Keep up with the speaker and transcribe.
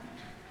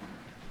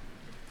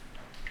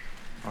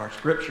Our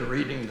scripture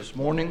reading this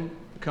morning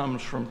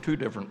comes from two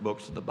different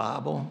books of the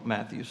Bible,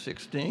 Matthew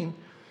 16,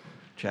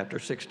 chapter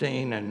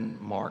 16, and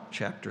Mark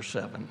chapter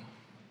 7.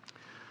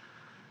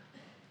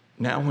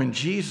 Now, when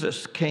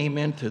Jesus came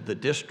into the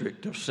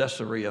district of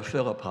Caesarea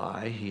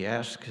Philippi, he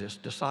asked his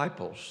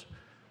disciples,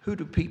 "Who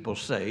do people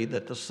say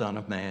that the Son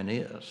of Man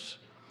is?"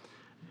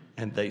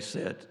 And they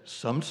said,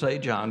 "Some say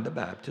John the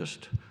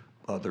Baptist,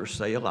 others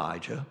say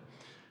Elijah,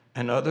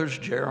 and others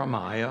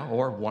Jeremiah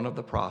or one of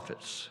the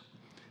prophets."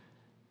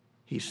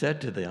 He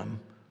said to them,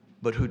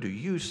 "But who do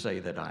you say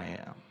that I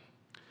am?"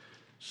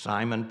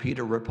 Simon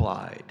Peter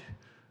replied,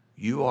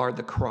 "You are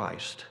the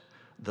Christ,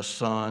 the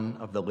Son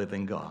of the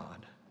living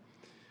God."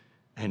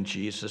 And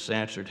Jesus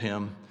answered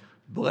him,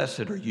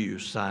 "Blessed are you,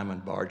 Simon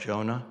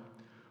Bar-Jonah,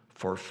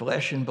 for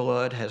flesh and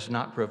blood has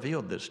not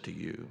revealed this to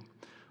you,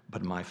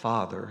 but my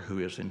Father who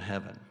is in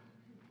heaven."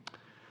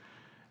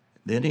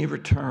 Then he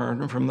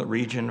returned from the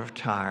region of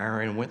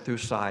Tyre and went through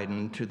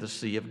Sidon to the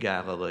Sea of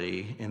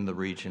Galilee in the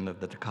region of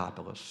the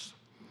Decapolis.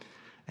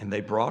 And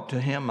they brought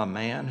to him a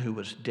man who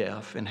was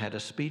deaf and had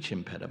a speech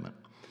impediment,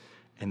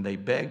 and they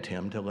begged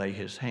him to lay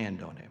his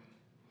hand on him.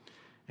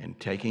 And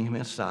taking him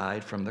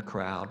aside from the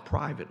crowd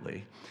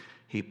privately,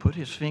 he put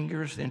his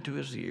fingers into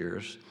his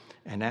ears,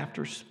 and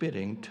after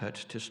spitting,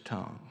 touched his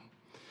tongue.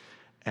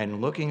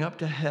 And looking up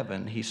to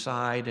heaven, he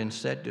sighed and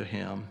said to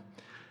him,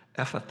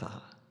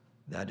 "Ephphatha,"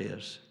 that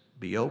is,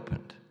 "be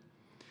opened."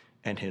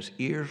 And his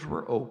ears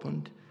were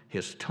opened,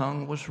 his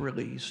tongue was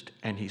released,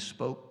 and he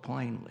spoke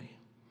plainly.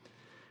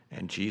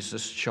 And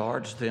Jesus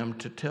charged them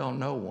to tell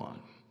no one.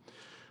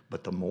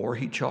 But the more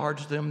he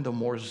charged them, the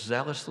more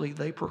zealously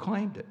they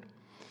proclaimed it.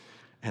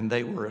 And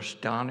they were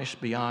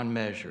astonished beyond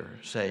measure,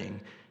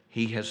 saying,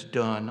 "He has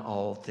done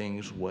all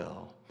things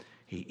well.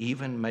 He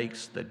even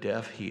makes the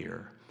deaf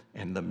hear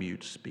and the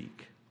mute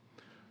speak."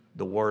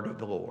 The word of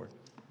the Lord.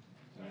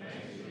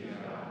 Thanks be to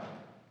God.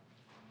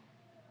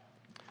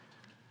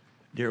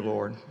 Dear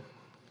Lord,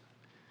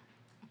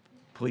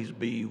 please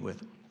be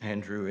with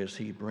Andrew as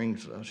he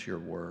brings us your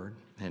word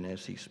and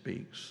as he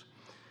speaks.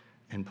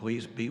 And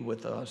please be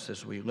with us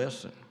as we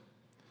listen,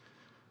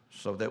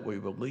 so that we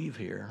will leave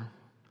here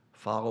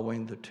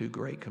following the two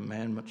great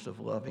commandments of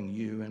loving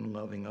you and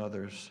loving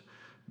others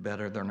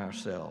better than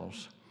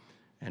ourselves,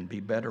 and be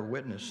better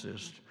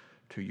witnesses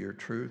to your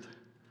truth,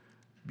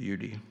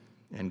 beauty,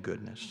 and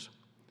goodness.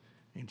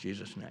 In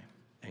Jesus' name,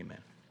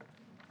 amen.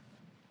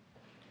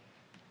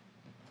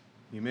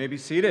 You may be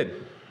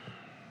seated.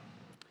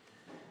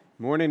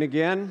 Morning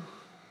again.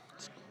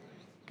 It's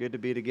good to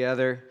be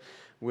together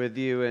with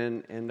you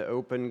and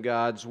open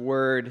God's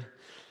Word.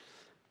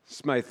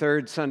 It's my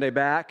third Sunday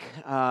back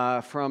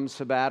from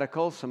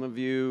sabbatical. Some of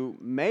you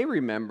may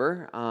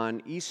remember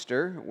on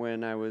Easter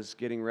when I was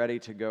getting ready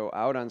to go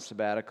out on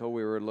sabbatical,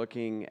 we were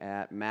looking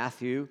at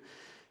Matthew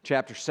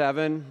chapter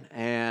 7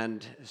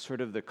 and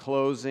sort of the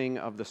closing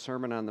of the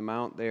Sermon on the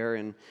Mount there.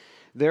 And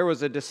there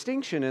was a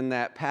distinction in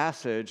that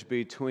passage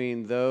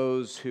between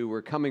those who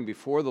were coming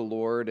before the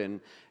Lord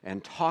and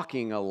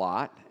talking a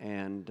lot.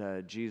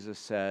 And Jesus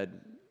said,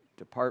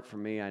 "Depart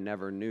from me, I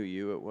never knew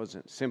you." It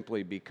wasn't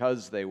simply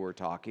because they were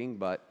talking,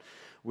 but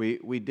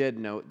we did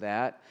note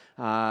that.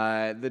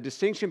 The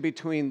distinction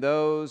between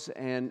those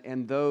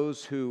and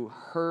those who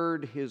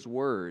heard his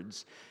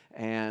words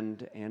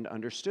and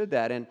understood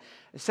that. And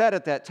I said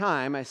at that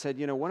time, I said,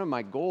 one of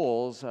my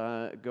goals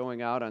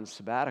going out on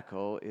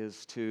sabbatical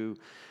is to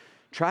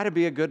try to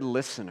be a good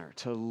listener,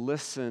 to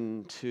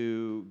listen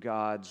to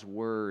God's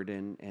word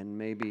and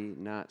maybe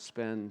not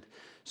spend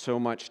so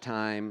much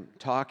time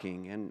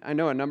talking. And I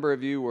know a number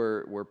of you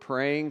were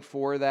praying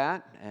for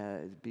that.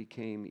 It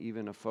became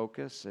even a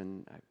focus,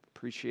 and I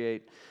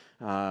appreciate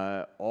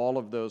all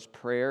of those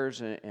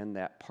prayers and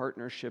that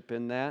partnership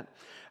in that.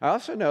 I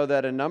also know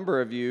that a number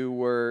of you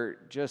were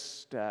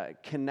just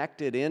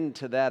connected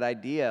into that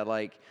idea,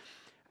 like,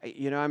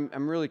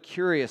 I'm really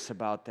curious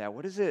about that.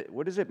 What does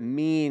it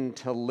mean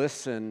to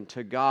listen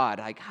to God?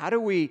 Like, how do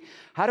we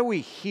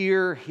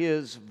hear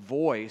his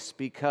voice?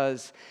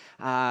 Because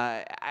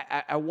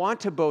I want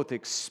to both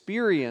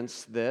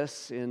experience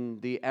this in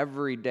the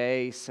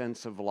everyday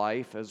sense of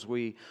life as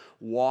we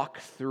walk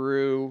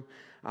through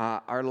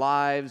our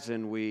lives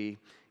and we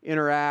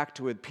interact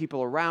with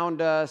people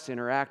around us,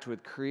 interact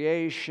with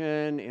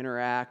creation,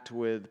 interact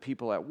with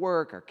people at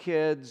work, our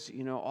kids,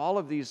 all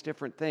of these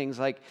different things.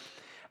 Like,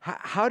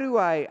 how do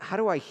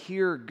I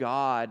hear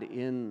God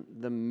in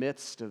the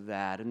midst of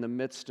that, in the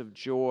midst of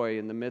joy,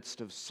 in the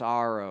midst of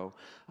sorrow?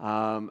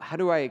 How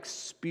do I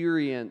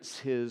experience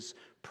his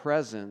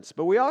presence?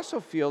 But we also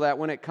feel that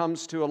when it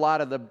comes to a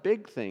lot of the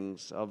big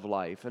things of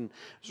life. And I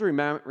was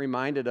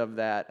reminded of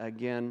that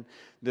again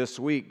this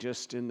week,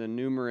 just in the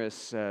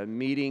numerous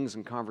meetings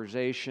and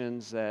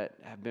conversations that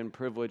have been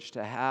privileged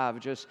to have,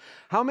 just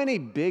how many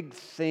big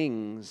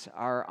things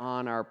are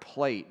on our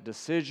plate,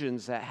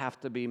 decisions that have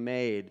to be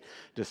made,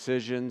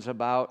 decisions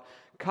about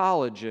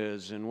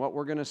colleges and what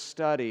we're going to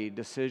study,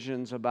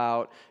 decisions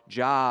about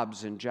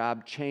jobs and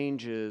job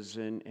changes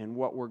and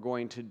what we're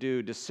going to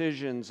do,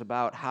 decisions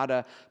about how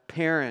to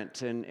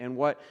parent and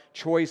what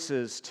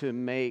choices to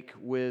make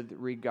with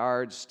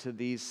regards to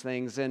these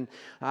things. And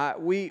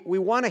we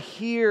want to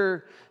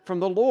hear from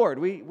the Lord.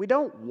 We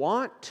don't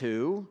want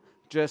to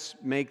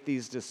just make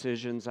these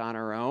decisions on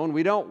our own.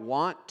 We don't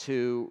want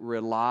to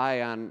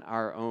rely on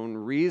our own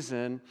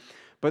reason,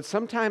 but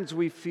sometimes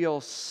we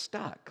feel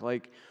stuck.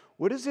 Like,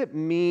 what does it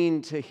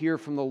mean to hear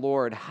from the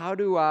Lord? How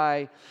do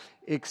I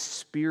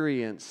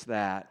experience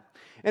that?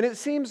 And it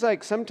seems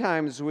like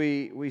sometimes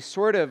we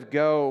sort of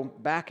go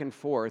back and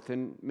forth,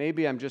 and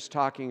maybe I'm just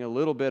talking a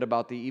little bit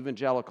about the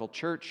evangelical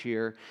church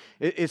here.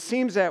 It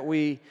seems that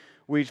we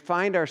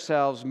find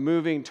ourselves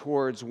moving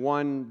towards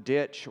one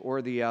ditch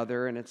or the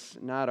other, and it's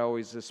not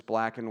always this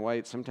black and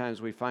white.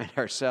 Sometimes we find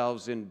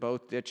ourselves in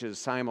both ditches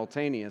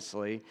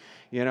simultaneously.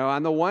 You know,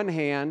 on the one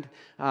hand,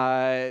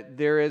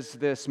 there is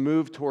this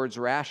move towards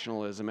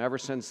rationalism. Ever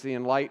since the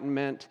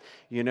Enlightenment,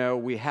 you know,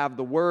 we have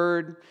the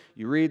Word,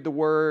 you read the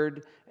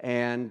Word,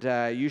 and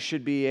you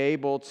should be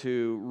able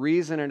to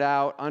reason it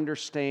out,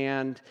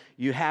 understand.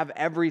 You have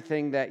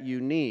everything that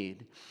you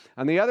need.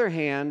 On the other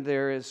hand,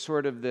 there is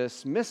sort of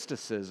this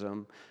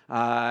mysticism,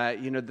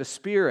 the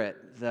Spirit,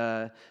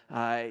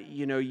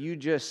 you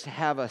just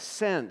have a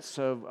sense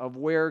of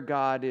where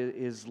God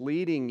is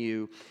leading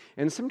you.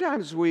 And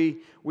sometimes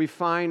we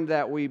find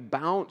that we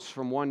bounce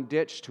from one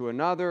ditch to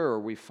another, or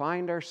we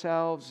find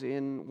ourselves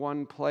in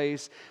one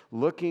place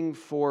looking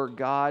for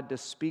God to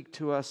speak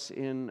to us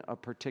in a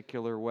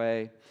particular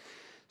way.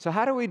 So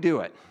how do we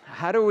do it?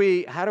 How do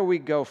we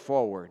go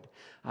forward?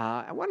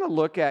 I want to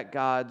look at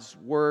God's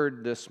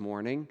Word this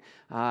morning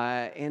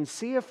and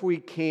see if we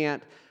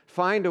can't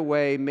find a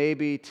way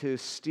maybe to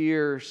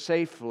steer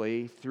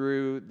safely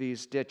through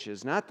these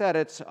ditches. Not that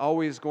it's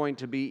always going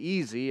to be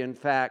easy. In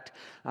fact,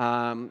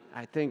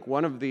 I think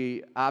one of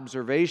the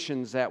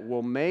observations that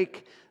we'll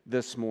make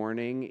this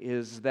morning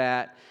is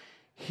that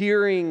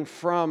hearing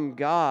from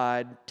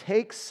God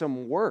takes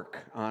some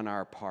work on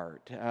our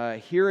part.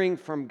 Hearing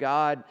from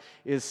God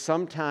is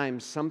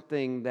sometimes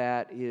something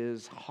that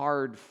is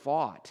hard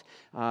fought,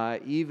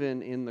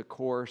 even in the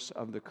course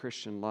of the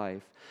Christian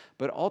life.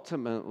 But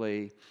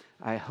ultimately,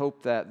 I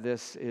hope that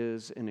this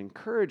is an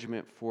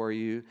encouragement for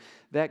you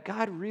that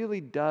God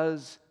really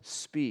does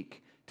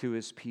speak to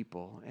His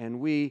people, and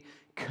we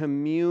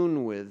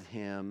commune with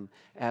Him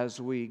as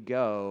we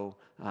go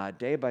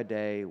day by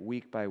day,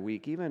 week by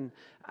week, even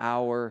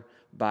hour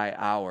by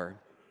hour.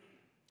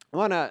 I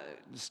want to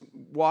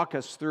walk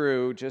us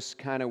through just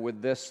kind of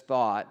with this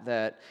thought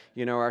that,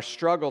 our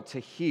struggle to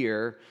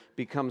hear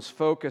becomes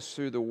focused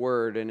through the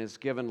Word and is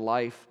given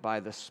life by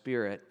the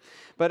Spirit.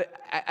 But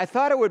I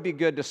thought it would be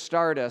good to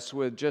start us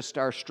with just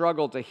our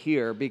struggle to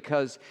hear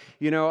because,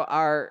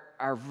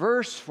 our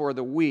verse for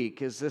the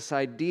week is this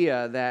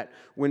idea that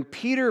when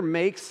Peter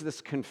makes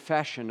this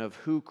confession of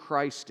who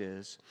Christ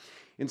is,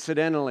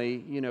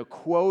 incidentally,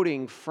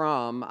 quoting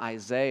from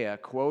Isaiah,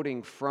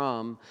 quoting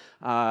from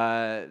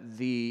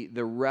the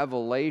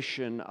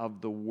revelation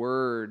of the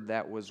Word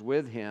that was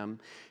with him,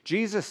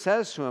 Jesus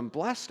says to him,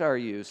 "Blessed are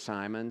you,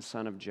 Simon,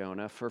 son of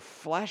Jonah, for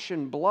flesh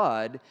and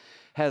blood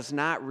has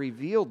not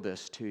revealed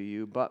this to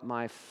you, but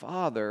my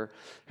Father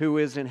who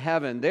is in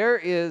heaven." There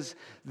is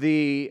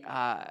the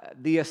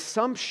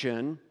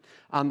assumption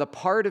on the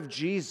part of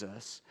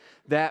Jesus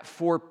that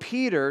for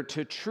Peter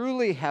to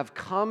truly have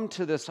come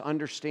to this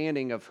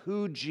understanding of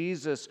who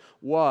Jesus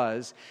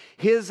was,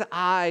 his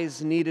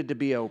eyes needed to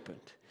be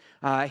opened.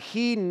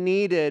 He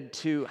needed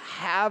to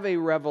have a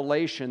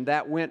revelation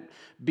that went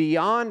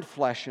beyond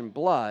flesh and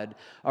blood,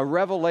 a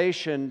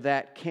revelation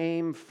that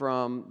came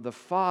from the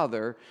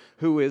Father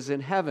who is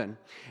in heaven.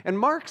 And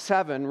Mark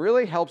 7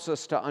 really helps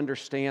us to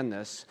understand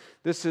this.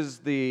 This is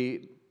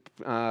the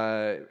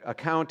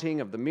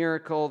accounting of the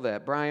miracle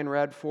that Brian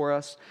read for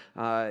us.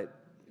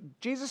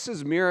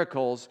 Jesus'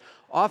 miracles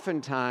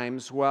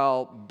oftentimes,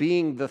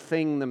 being the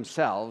thing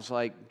themselves,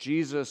 like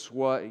Jesus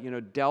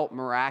dealt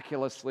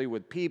miraculously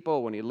with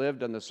people when he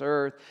lived on this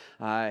earth.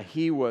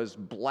 He was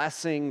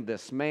blessing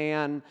this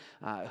man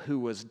who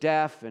was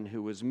deaf and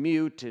who was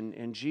mute,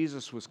 and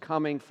Jesus was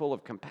coming full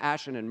of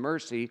compassion and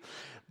mercy.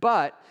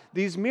 But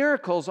these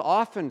miracles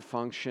often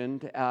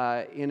functioned,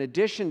 in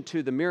addition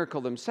to the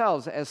miracle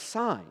themselves, as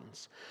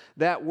signs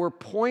that were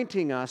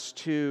pointing us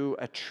to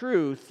a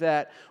truth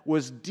that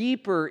was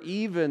deeper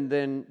even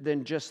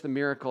than just the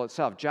miracle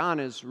itself. John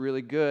is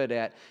really good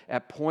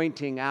at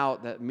pointing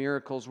out that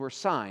miracles were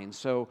signs.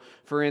 So,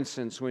 for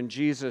instance, when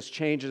Jesus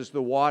changes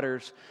the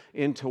waters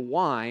into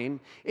wine,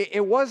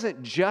 it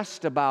wasn't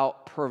just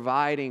about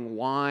providing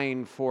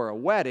wine for a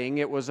wedding.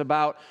 It was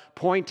about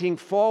pointing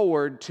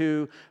forward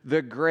to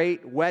the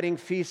great wedding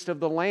feast of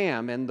the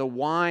Lamb, and the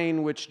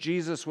wine which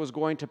Jesus was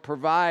going to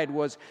provide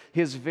was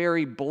His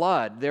very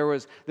blood. There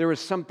was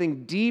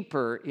something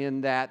deeper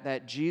in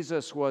that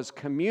Jesus was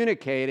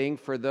communicating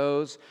for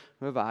those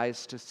who have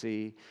eyes to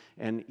see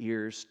and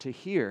ears to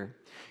hear.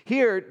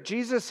 Here,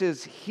 Jesus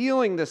is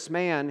healing this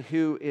man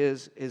who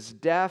is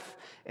deaf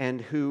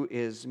and who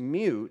is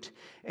mute.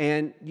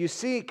 And you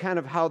see kind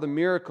of how the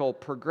miracle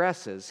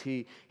progresses.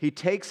 He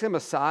takes him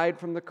aside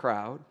from the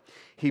crowd.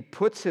 He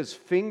puts his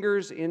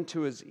fingers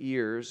into his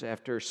ears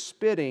after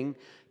spitting,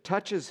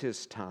 touches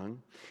his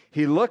tongue.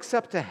 He looks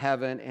up to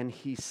heaven and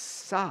he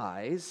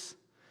sighs.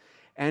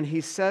 And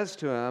he says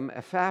to him,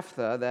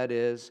 Ephphatha, that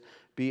is,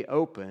 be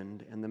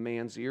opened, and the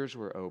man's ears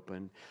were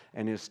opened,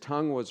 and his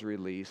tongue was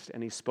released,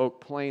 and he spoke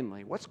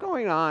plainly. What's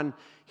going on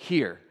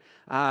here?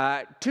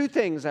 Two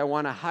things I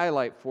want to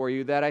highlight for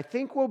you that I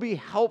think will be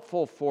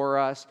helpful for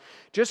us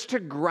just to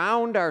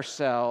ground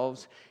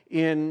ourselves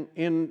in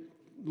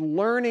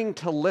learning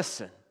to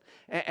listen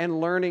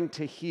and learning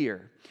to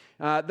hear.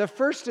 The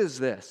first is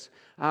this.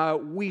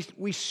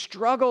 We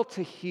struggle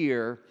to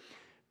hear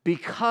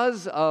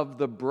because of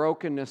the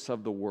brokenness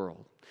of the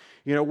world.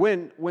 You know,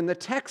 when the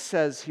text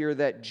says here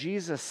that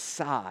Jesus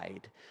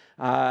sighed,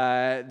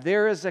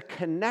 there is a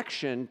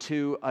connection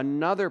to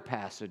another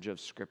passage of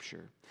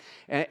Scripture.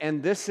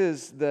 And this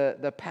is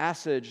the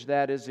passage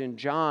that is in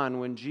John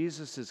when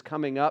Jesus is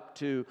coming up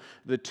to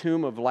the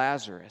tomb of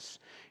Lazarus.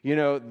 You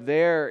know,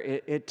 there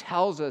it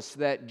tells us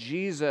that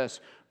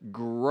Jesus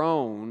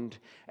groaned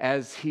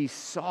as he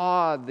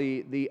saw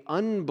the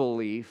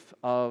unbelief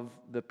of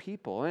the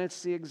people. And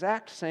it's the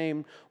exact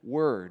same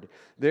word.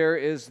 There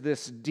is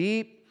this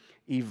deep,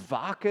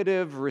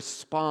 evocative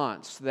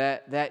response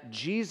that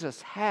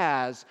Jesus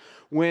has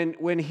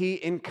when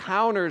he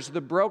encounters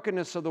the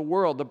brokenness of the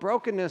world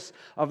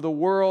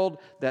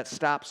that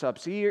stops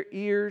up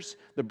ears,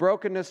 the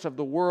brokenness of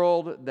the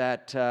world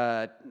that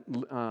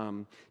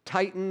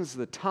tightens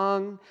the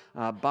tongue,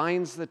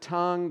 binds the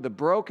tongue, the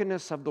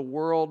brokenness of the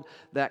world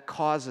that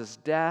causes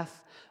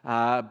death,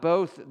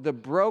 both the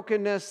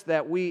brokenness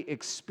that we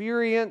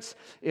experience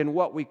in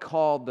what we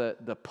call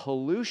the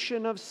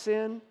pollution of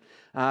sin,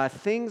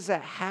 things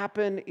that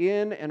happen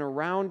in and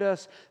around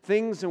us,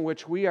 things in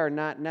which we are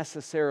not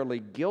necessarily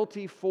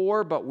guilty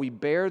for, but we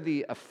bear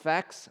the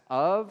effects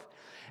of,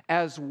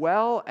 as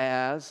well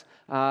as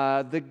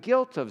the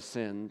guilt of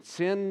sin,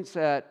 things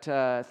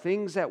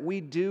that we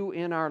do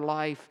in our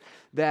life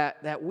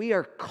that we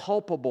are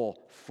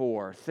culpable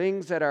for,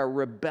 things that are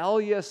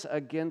rebellious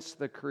against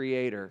the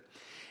Creator.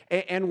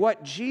 And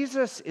what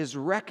Jesus is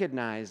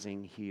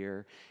recognizing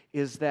here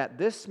is that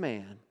this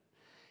man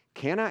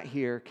cannot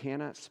hear,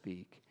 cannot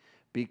speak,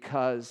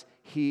 because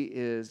he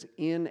is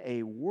in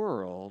a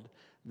world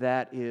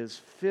that is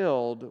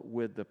filled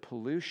with the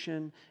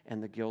pollution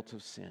and the guilt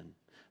of sin,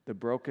 the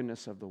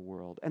brokenness of the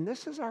world. And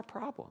this is our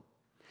problem.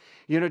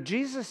 You know,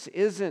 Jesus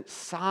isn't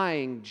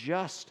sighing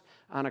just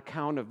on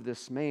account of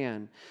this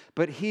man,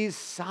 but he's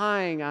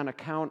sighing on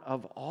account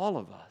of all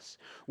of us.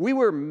 We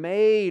were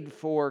made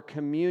for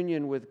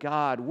communion with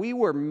God. We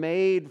were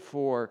made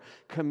for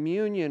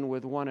communion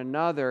with one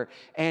another,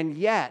 and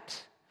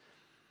yet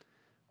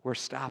we're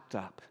stopped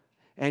up.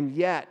 And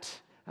yet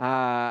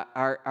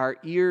our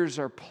ears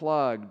are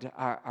plugged,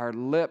 our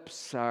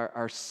lips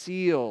are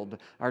sealed,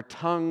 our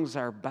tongues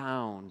are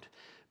bound,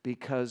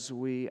 because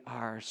we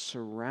are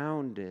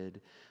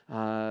surrounded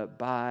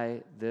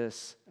by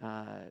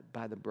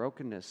the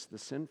brokenness, the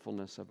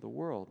sinfulness of the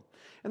world.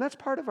 And that's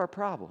part of our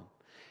problem.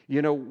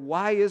 You know,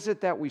 why is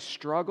it that we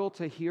struggle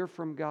to hear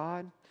from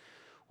God?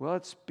 Well,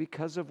 it's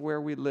because of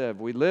where we live.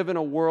 We live in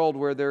a world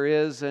where there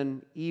is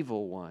an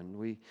evil one.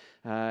 We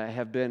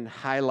have been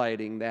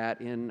highlighting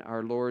that in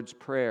our Lord's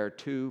Prayer,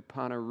 Tu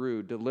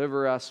Panaru,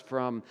 deliver us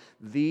from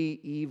the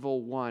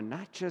evil one.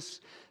 Not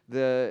just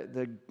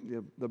the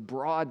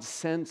broad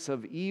sense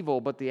of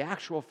evil, but the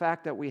actual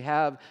fact that we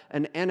have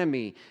an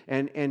enemy,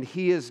 and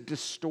he is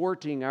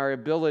distorting our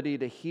ability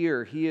to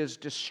hear. He is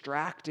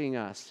distracting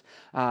us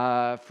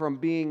from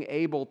being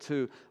able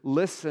to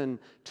listen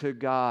to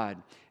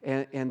God.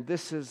 And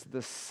this is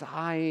the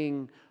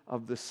sighing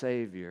of the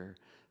Savior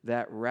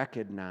that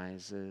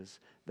recognizes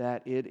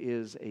that it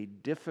is a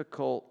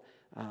difficult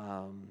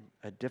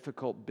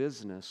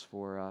business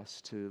for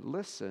us to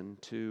listen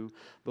to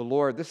the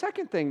Lord. The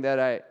second thing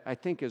that I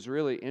think is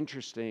really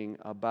interesting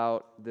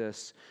about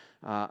this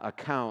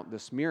account,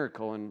 this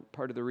miracle, and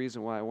part of the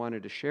reason why I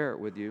wanted to share it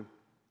with you,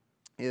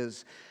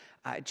 is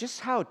just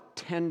how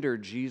tender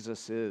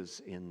Jesus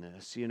is in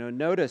this. You know,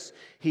 notice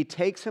he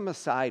takes him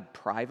aside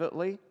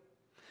privately.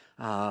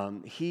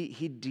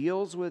 He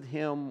deals with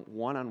him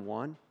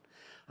one-on-one.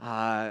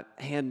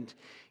 And,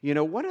 you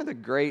know, one of the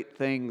great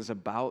things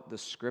about the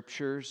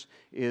Scriptures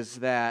is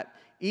that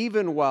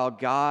even while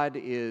God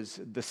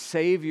is the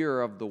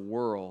Savior of the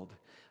world,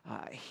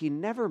 he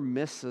never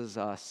misses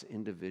us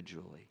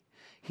individually.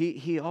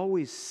 He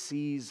always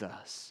sees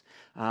us.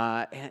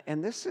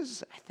 And this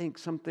is, I think,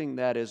 something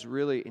that is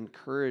really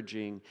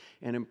encouraging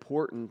and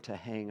important to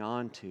hang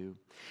on to.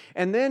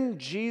 And then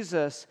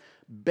Jesus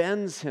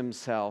bends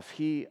himself.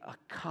 He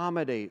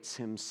accommodates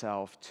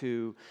himself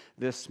to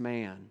this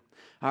man.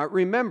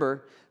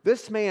 Remember,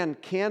 this man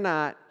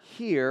cannot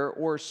hear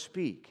or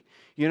speak.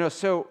 You know,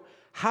 so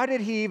how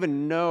did he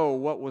even know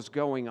what was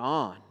going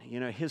on?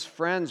 His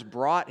friends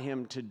brought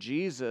him to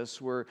Jesus.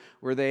 Were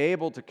they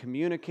able to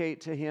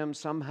communicate to him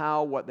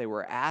somehow what they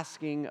were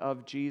asking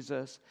of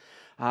Jesus?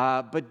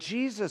 But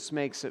Jesus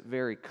makes it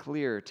very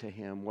clear to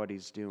him what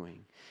he's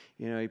doing.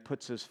 He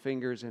puts his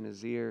fingers in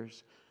his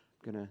ears.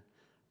 I'm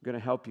gonna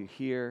help you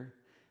hear.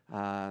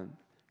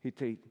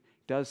 He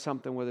does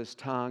something with his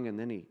tongue, and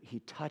then he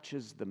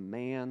touches the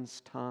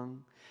man's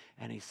tongue,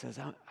 and he says,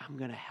 I'm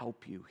going to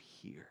help you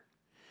hear.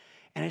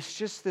 And it's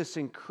just this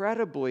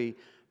incredibly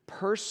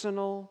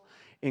personal,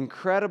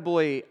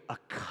 incredibly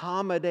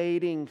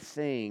accommodating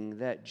thing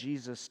that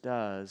Jesus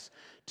does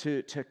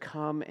to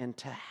come and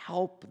to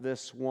help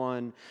this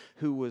one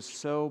who was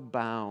so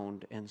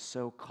bound and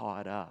so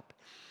caught up.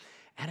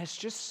 And it's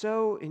just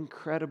so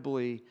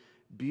incredibly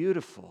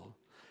beautiful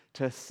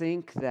to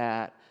think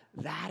that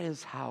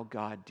is how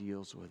God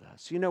deals with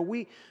us.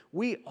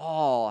 We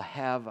all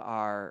have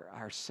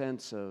our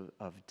sense of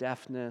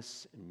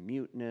deafness and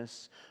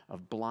muteness,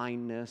 of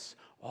blindness,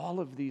 all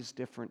of these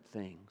different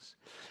things.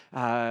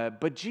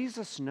 But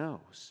Jesus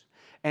knows,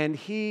 and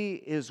he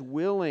is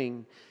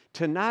willing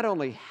to not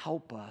only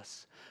help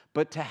us,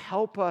 but to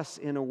help us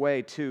in a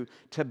way to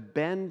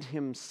bend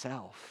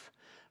himself.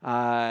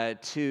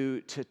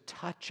 To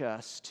touch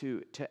us,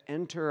 to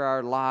enter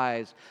our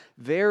lives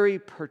very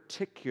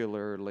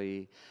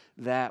particularly,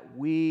 that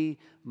we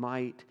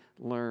might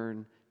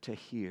learn to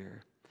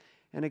hear.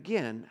 And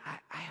again,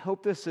 I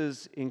hope this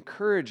is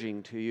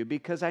encouraging to you,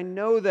 because I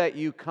know that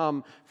you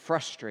come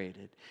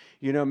frustrated.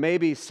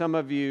 Maybe some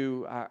of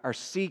you are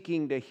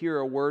seeking to hear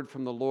a word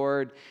from the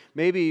Lord.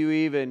 Maybe you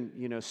even,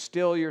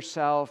 still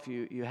yourself.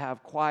 You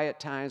have quiet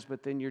times,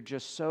 but then you're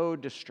just so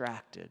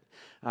distracted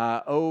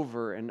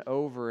over and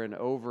over and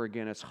over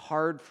again. It's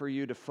hard for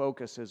you to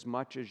focus as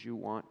much as you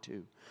want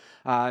to.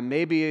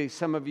 Maybe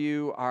some of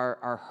you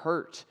are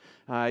hurt.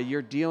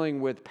 You're dealing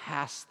with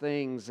past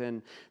things,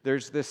 and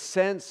there's this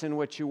sense in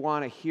which you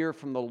want to hear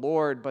from the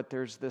Lord, but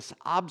there's this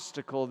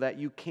obstacle that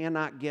you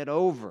cannot get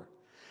over.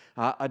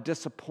 A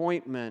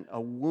disappointment,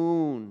 a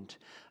wound,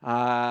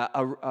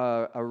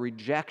 a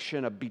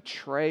rejection, a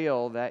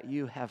betrayal that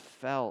you have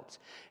felt,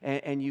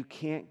 and you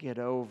can't get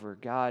over.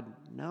 God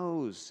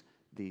knows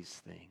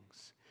these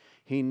things.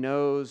 He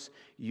knows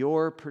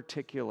your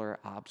particular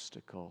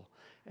obstacle,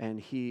 and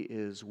he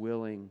is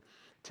willing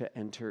to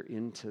enter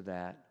into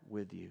that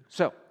with you.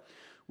 So,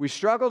 we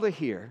struggle to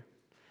hear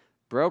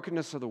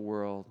brokenness of the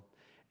world,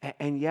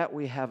 and yet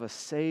we have a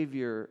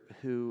Savior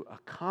who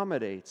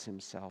accommodates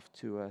himself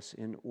to us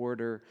in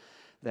order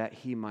that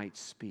he might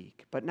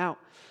speak. But now,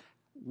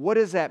 what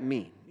does that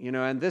mean?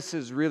 And this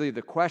is really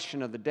the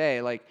question of the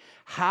day. Like,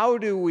 how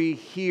do we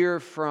hear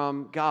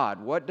from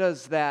God? What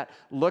does that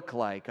look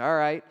like? All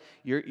right,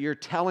 you're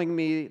telling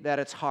me that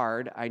it's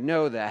hard. I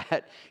know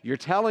that. You're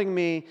telling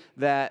me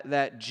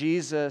that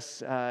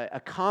Jesus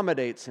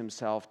accommodates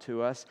himself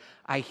to us.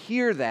 I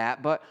hear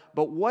that, but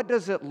what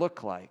does it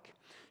look like?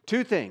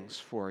 Two things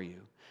for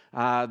you,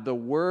 the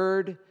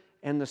Word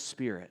and the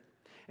Spirit.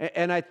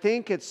 And I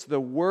think it's the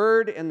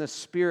Word and the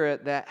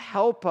Spirit that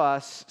help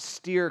us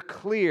steer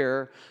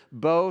clear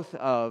both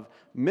of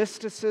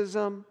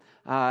mysticism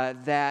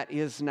that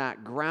is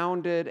not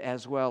grounded,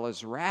 as well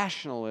as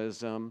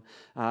rationalism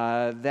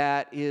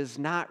that is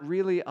not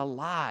really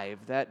alive,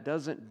 that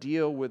doesn't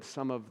deal with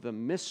some of the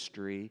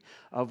mystery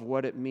of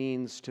what it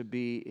means to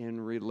be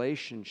in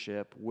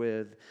relationship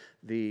with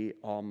the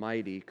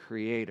Almighty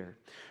Creator.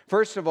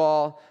 First of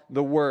all,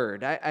 the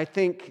Word. I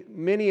think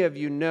many of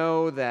you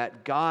know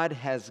that God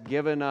has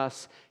given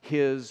us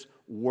His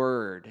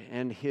Word,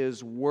 and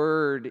His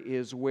Word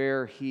is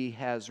where He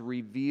has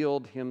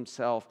revealed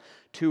Himself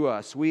to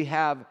us. We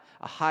have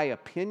a high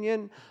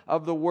opinion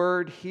of the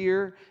Word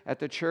here at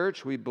the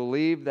church. We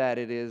believe that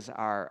it is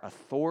our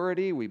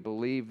authority. We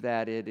believe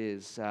that it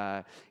is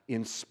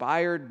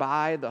inspired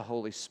by the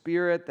Holy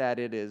Spirit, that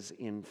it is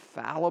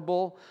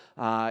infallible.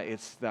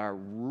 It's our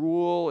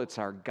rule, it's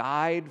our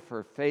guide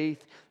for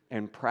faith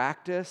and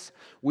practice.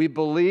 We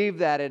believe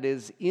that it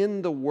is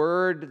in the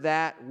Word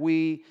that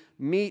we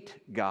meet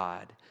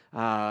God.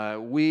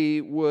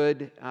 We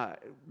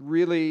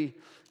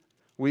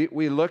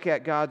look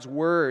at God's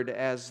Word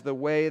as the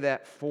way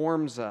that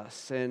forms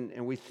us,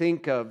 and we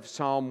think of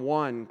Psalm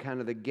 1,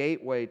 kind of the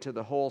gateway to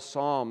the whole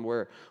psalm,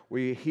 where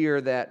we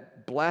hear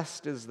that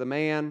blessed is the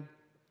man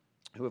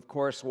who, of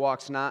course,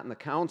 walks not in the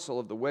counsel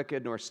of the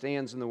wicked, nor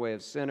stands in the way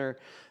of sinner,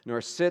 nor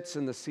sits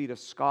in the seat of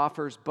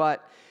scoffers,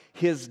 but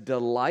his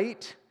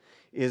delight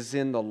is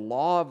in the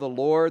law of the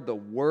Lord, the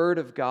Word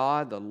of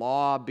God, the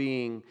law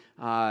being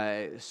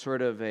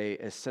sort of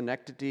a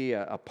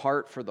synecdoche, a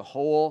part for the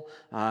whole.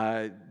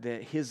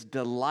 That his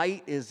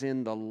delight is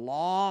in the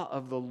law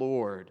of the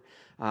Lord.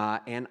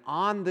 And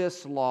on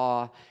this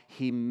law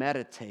he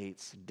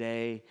meditates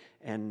day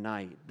and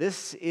night.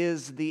 This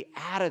is the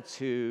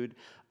attitude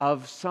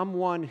of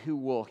someone who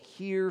will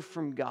hear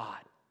from God.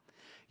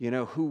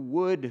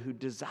 who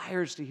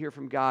desires to hear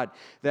from God,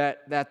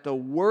 that the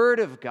Word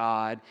of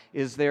God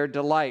is their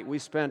delight. We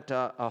spent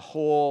a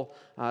whole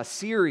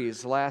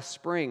series last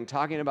spring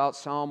talking about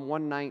Psalm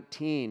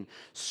 119.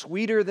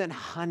 Sweeter than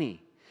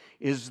honey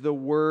is the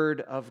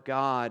Word of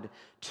God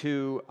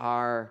to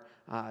our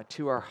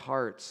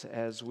hearts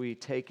as we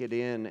take it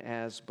in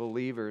as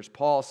believers.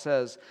 Paul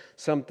says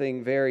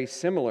something very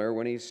similar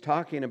when he's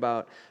talking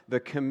about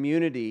the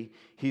community.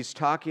 He's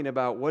talking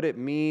about what it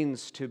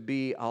means to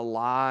be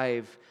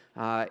alive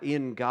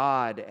in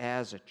God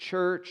as a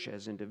church,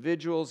 as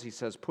individuals. He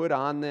says, put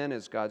on then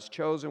as God's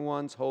chosen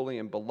ones, holy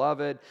and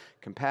beloved,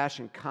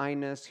 compassion,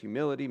 kindness,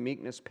 humility,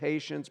 meekness,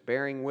 patience,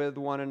 bearing with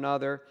one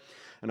another.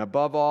 And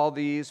above all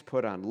these,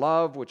 put on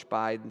love, which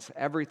binds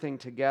everything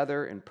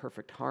together in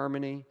perfect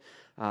harmony.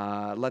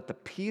 Let the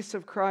peace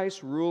of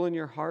Christ rule in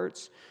your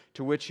hearts,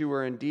 to which you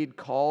were indeed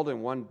called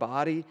in one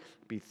body.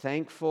 Be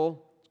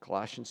thankful.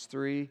 Colossians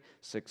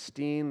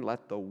 3:16.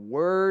 Let the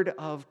word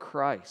of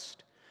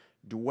Christ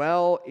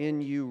dwell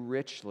in you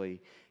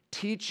richly,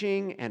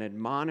 teaching and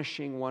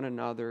admonishing one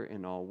another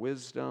in all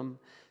wisdom,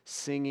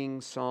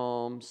 singing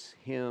psalms,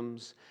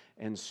 hymns,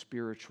 and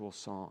spiritual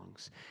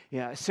songs.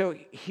 Yeah, so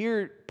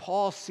here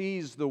Paul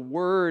sees the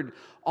Word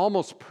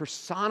almost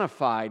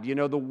personified,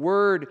 the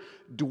Word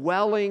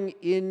dwelling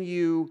in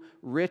you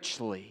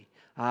richly.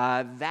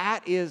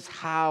 That is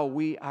how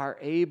we are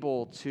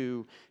able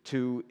to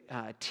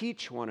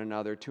teach one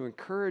another, to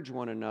encourage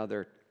one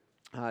another,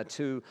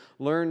 to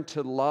learn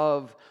to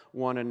love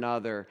one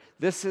another.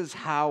 This is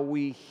how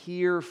we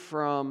hear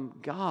from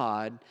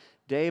God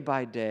day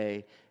by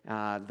day,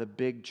 the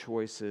big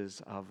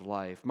choices of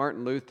life.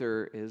 Martin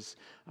Luther is,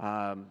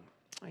 a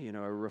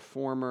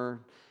reformer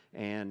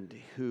and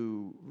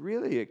who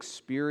really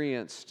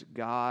experienced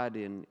God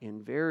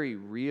in very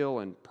real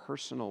and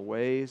personal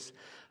ways,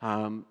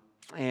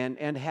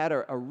 and had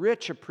a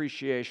rich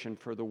appreciation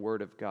for the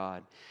Word of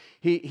God.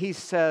 He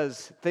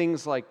says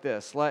things like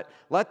this: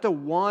 let the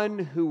one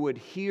who would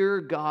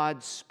hear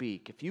God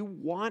speak. If you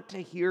want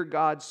to hear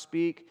God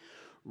speak,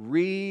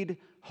 read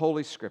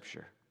Holy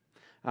Scripture.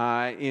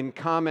 In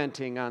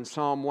commenting on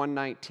Psalm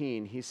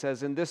 119, he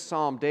says, in this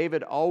psalm,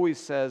 David always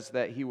says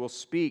that he will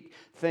speak,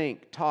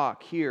 think,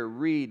 talk, hear,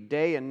 read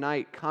day and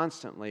night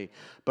constantly,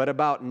 but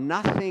about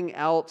nothing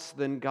else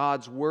than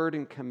God's word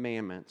and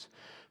commandments.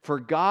 For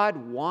God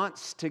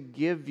wants to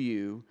give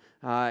you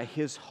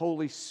His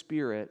Holy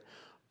Spirit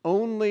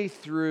only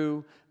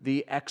through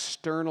the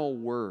external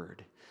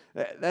word.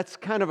 That's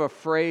kind of a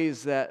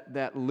phrase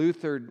that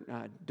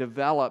Luther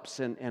develops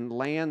and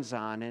lands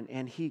on,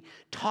 and he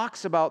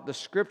talks about the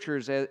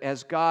Scriptures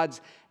as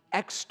God's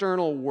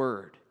external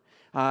word.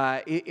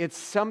 It's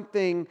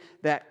something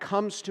that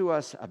comes to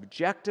us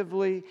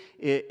objectively.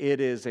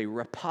 It is a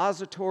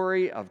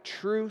repository of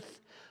truth,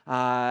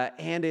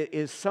 and it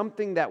is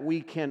something that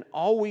we can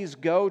always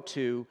go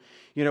to.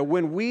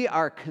 When we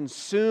are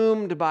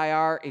consumed by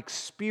our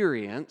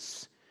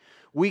experience,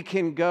 we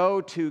can go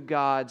to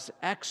God's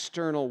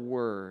external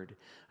word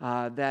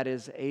that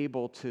is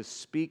able to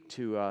speak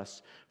to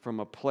us from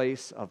a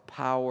place of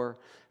power,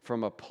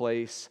 from a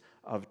place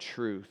of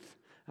truth.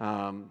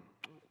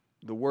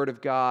 The Word of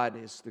God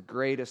is the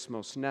greatest,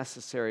 most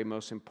necessary,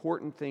 most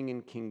important thing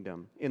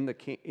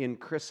in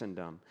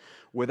Christendom.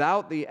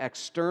 Without the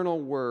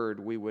external Word,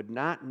 we would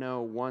not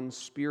know one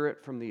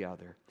Spirit from the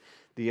other.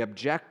 The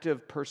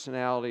objective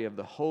personality of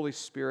the Holy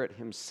Spirit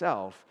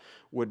Himself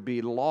would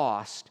be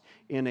lost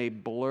in a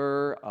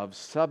blur of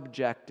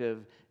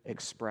subjective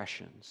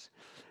expressions.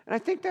 And I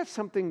think that's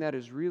something that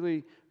is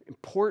really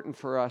important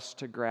for us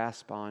to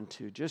grasp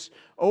onto. Just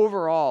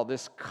overall,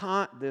 this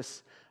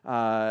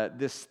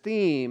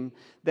theme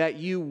that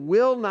you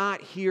will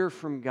not hear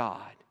from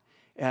God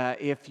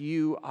if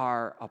you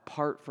are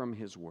apart from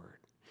His Word.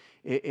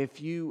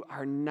 If you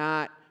are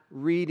not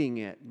reading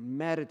it,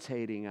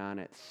 meditating on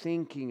it,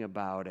 thinking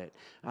about it,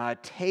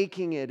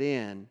 taking it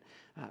in,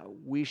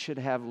 we should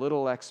have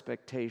little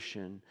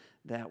expectation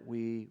that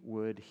we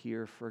would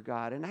hear for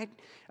God. And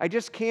I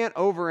just can't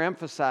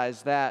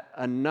overemphasize that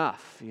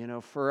enough,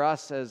 for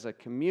us as a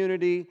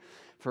community,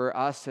 for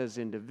us as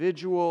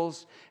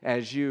individuals,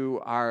 as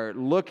you are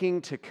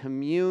looking to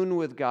commune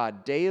with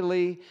God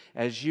daily,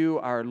 as you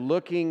are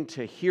looking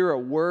to hear a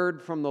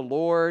word from the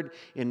Lord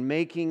in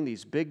making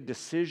these big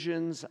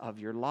decisions of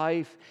your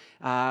life,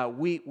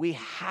 we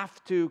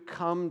have to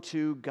come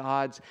to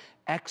God's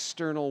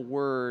external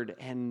word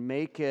and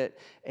make it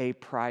a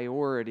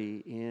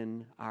priority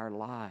in our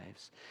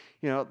lives.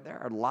 There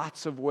are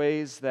lots of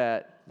ways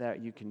that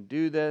you can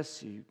do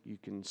this. You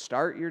can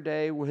start your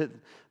day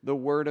with the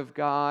Word of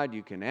God.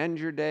 You can end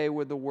your day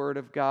with the Word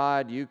of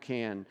God. You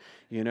can,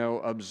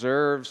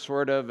 observe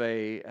sort of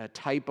a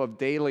type of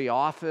daily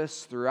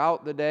office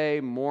throughout the day,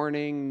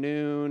 morning,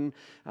 noon,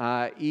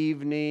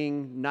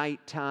 evening,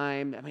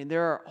 nighttime. I mean,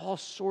 there are all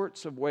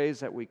sorts of ways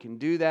that we can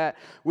do that.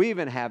 We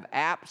even have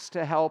apps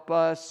to help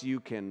us. You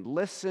can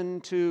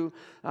listen to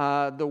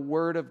the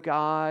Word of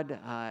God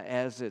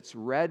as it's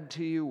read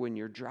to you when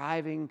you're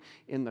driving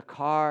in the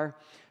car.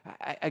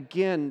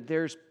 Again,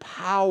 there's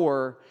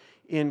power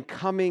in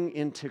coming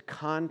into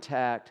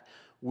contact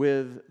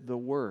with the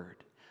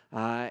Word.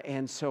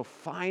 And so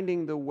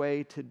finding the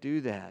way to do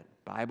that,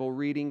 Bible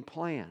reading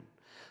plan,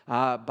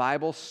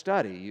 Bible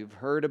study, you've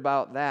heard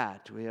about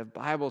that. We have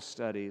Bible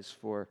studies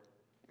for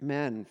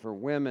men, for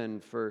women,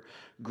 for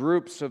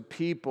groups of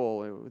people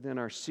within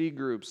our C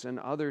groups and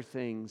other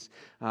things.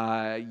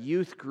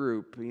 Youth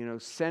group,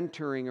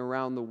 centering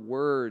around the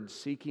Word,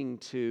 seeking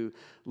to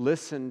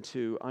listen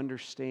to,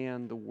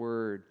 understand the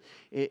Word.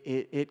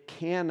 It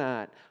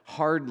cannot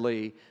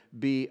hardly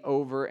be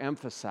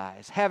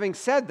overemphasized. Having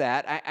said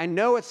that, I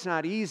know it's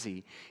not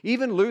easy.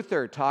 Even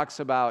Luther talks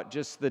about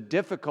just the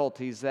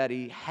difficulties that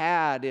he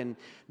had in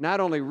not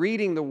only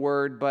reading the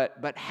Word,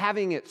 but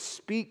having it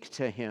speak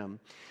to him.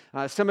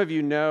 Some of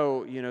you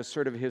know,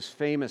 sort of his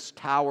famous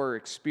tower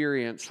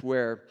experience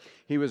where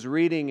he was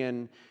reading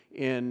in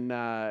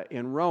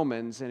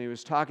Romans, and he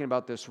was talking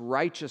about this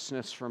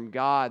righteousness from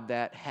God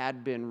that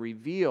had been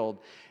revealed,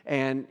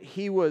 and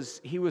he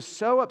was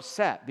so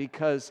upset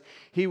because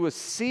he was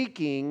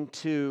seeking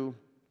to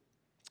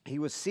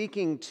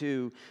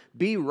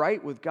be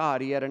right with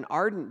God. He had an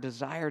ardent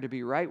desire to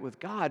be right with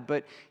God,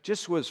 but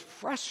just was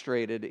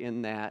frustrated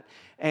in that.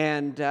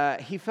 And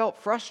he felt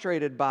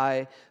frustrated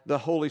by the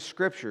Holy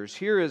Scriptures.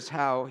 Here is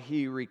how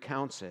he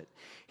recounts it.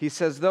 He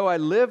says, "Though I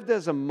lived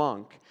as a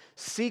monk,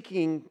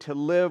 seeking to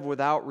live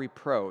without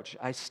reproach,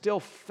 I still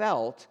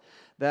felt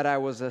that I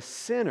was a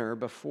sinner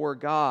before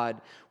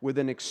God with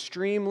an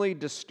extremely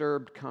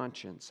disturbed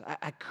conscience.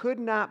 I could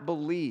not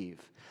believe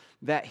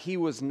that he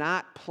was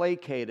not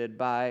placated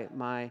by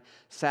my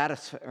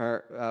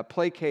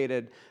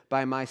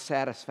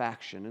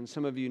satisfaction." And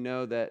some of you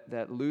know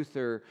that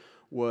Luther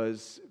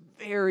was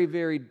very,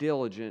 very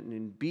diligent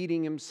in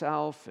beating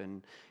himself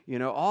and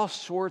all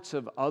sorts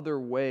of other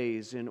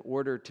ways in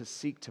order to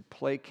seek to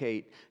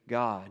placate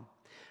God.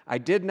 "I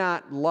did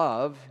not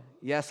love,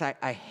 yes,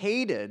 I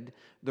hated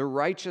the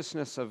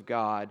righteousness of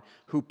God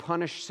who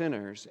punished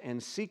sinners,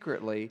 and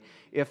secretly,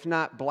 if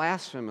not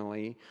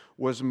blasphemically,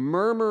 was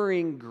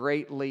murmuring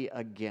greatly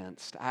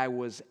against." I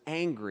was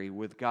angry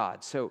with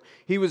God. So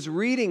he was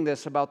reading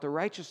this about the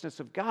righteousness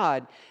of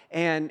God,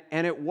 and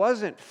it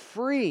wasn't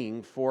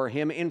freeing for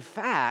him. In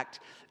fact,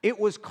 it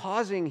was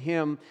causing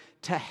him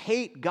to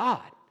hate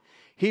God.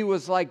 He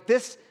was like,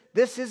 this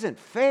isn't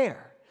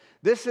fair.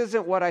 This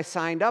isn't what I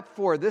signed up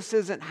for. This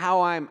isn't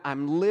how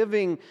I'm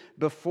living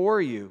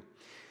before you.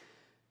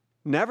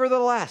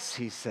 "Nevertheless,"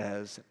 he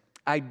says,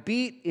 "I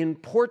beat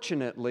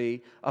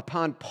importunately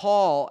upon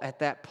Paul at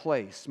that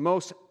place,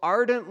 most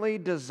ardently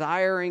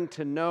desiring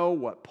to know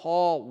what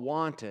Paul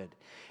wanted.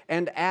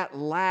 And at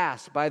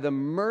last, by the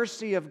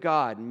mercy of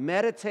God,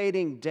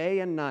 meditating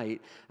day and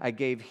night, I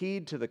gave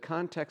heed to the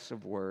context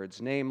of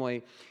words,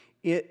 namely,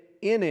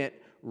 in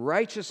it,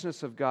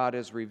 righteousness of God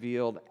is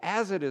revealed,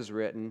 as it is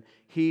written,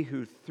 he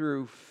who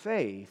through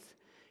faith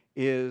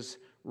is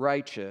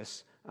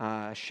righteous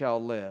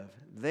shall live.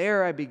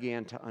 There I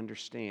began to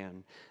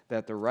understand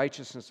that the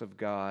righteousness of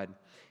God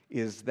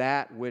is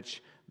that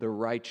which the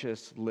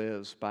righteous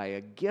lives by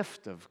a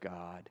gift of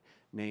God,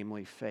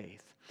 namely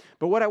faith."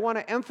 But what I want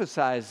to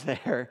emphasize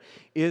there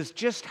is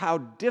just how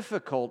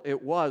difficult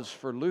it was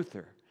for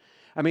Luther.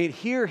 I mean,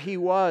 here he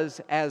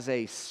was as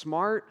a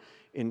smart,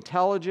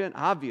 intelligent,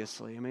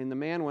 obviously. I mean, the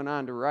man went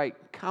on to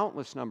write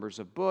countless numbers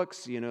of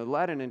books,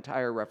 led an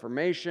entire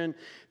Reformation.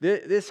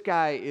 This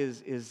guy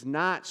is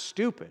not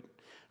stupid.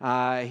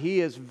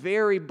 He is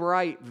very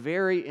bright,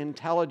 very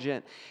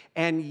intelligent,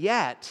 and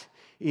yet,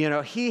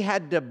 he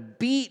had to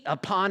beat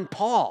upon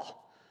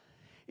Paul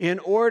in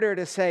order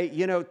to say,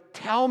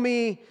 tell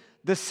me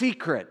the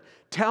secret.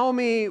 Tell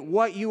me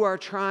what you are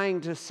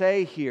trying to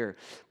say here.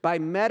 By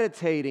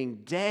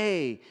meditating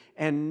day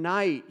and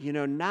night,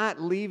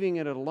 not leaving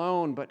it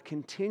alone, but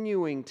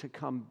continuing to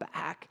come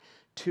back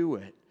to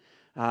it.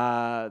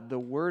 The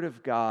Word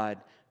of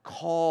God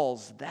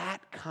calls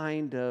that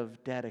kind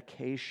of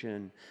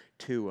dedication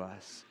to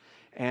us.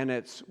 And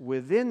it's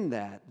within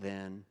that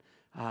then,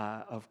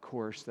 of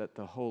course, that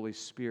the Holy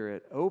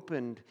Spirit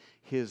opened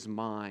his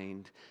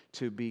mind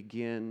to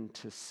begin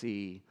to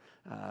see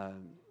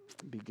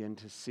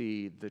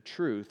the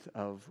truth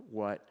of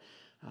what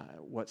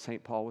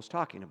St. Paul was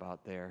talking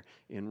about there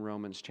in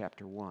Romans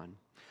chapter 1.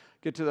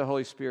 Get to the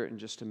Holy Spirit in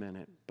just a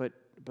minute. But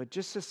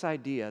just this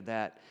idea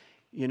that,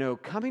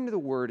 coming to the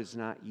Word is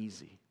not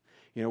easy.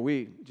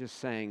 We just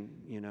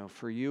sang,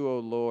 "For you, O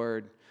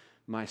Lord,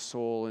 my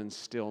soul in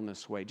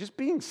stillness wait." Just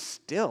being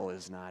still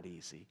is not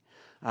easy.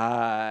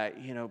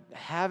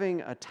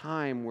 Having a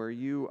time where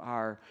you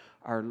are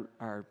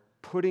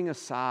putting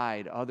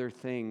aside other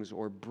things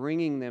or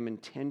bringing them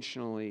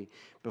intentionally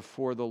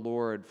before the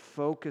Lord,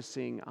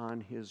 focusing on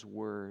His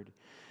Word.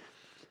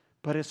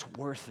 But it's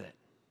worth it.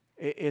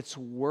 It's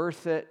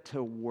worth it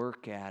to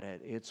work at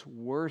it. It's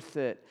worth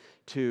it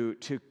to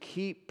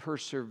keep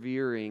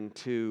persevering,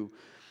 to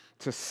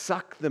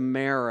suck the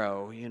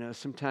marrow.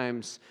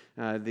 Sometimes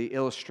the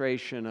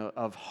illustration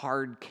of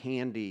hard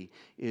candy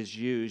is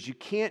used. You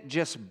can't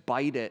just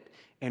bite it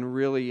and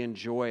really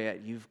enjoy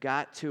it. You've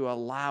got to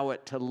allow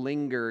it to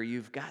linger.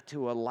 You've got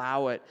to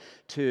allow it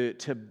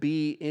to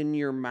be in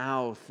your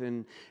mouth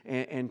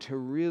and to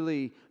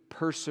really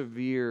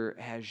persevere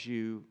as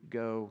you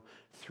go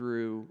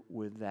through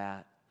with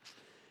that.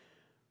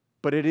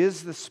 But it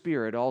is the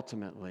Spirit,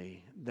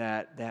 ultimately,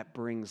 that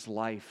brings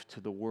life to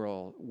the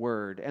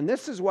Word. And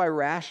this is why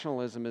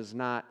rationalism is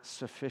not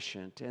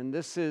sufficient. And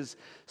this is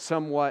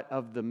somewhat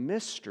of the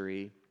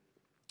mystery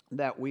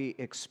that we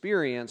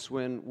experience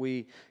when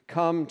we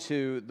come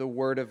to the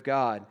Word of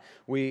God.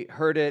 We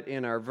heard it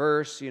in our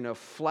verse,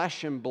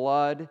 flesh and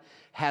blood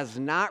has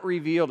not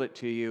revealed it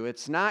to you.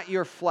 It's not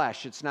your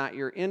flesh. It's not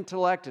your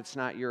intellect. It's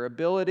not your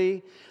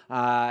ability.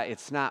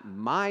 It's not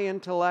my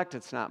intellect.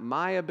 It's not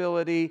my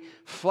ability.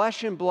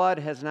 Flesh and blood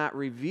has not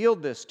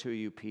revealed this to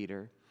you,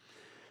 Peter,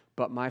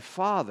 but my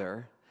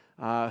Father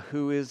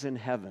who is in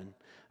heaven.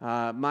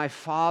 My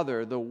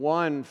Father, the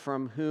one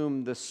from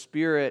whom the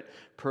Spirit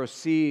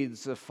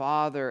proceeds, the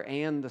Father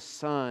and the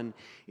Son,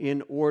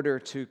 in order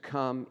to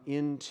come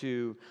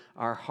into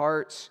our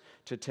hearts,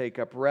 to take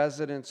up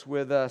residence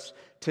with us,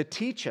 to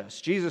teach us.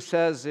 Jesus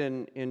says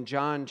in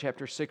John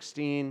chapter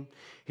 16,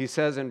 he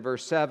says in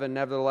verse 7,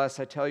 "Nevertheless,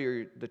 I tell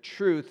you the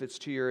truth, it's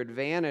to your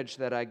advantage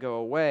that I go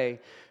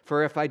away.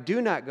 For if I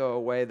do not go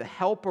away, the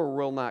Helper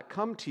will not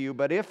come to you.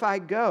 But if I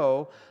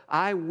go,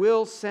 I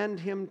will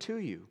send him to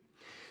you."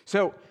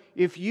 So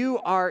if you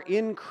are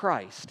in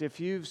Christ, if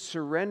you've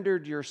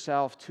surrendered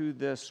yourself to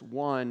this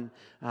one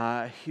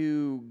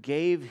who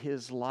gave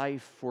his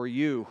life for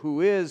you,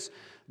 who is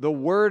the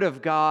Word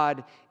of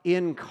God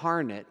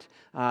incarnate,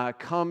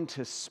 come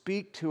to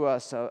speak to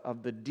us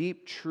of the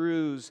deep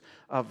truths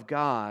of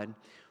God,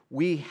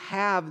 we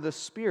have the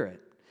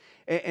Spirit.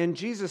 And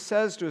Jesus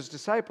says to his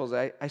disciples,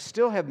 I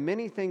still have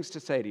many things to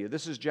say to you.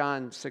 This is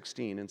John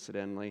 16,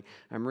 incidentally.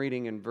 I'm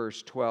reading in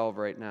verse 12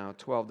 right now,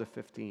 12 to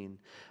 15.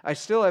 "I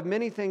still have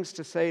many things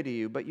to say to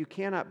you, but you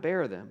cannot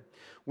bear them.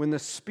 When the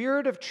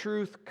Spirit of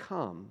truth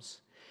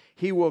comes,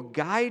 he will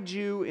guide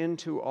you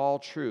into all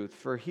truth,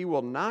 for he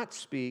will not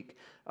speak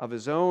of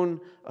his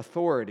own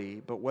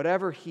authority, but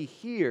whatever he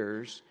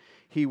hears,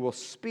 he will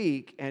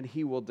speak, and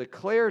he will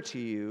declare to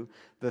you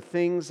the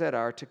things that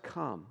are to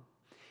come.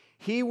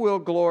 He will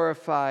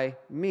glorify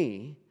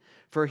me,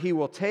 for he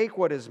will take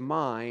what is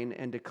mine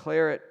and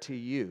declare it to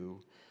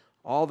you.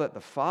 All that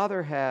the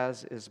Father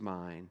has is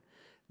mine.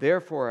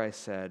 Therefore, I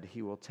said,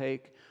 he will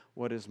take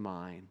what is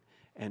mine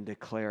and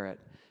declare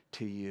it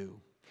to you."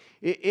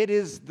 It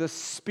is the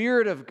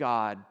Spirit of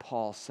God,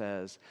 Paul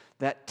says,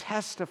 that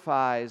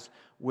testifies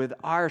with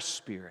our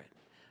spirit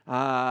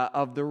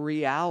of the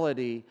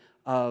reality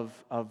of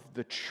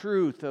the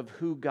truth of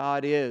who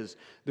God is,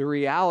 the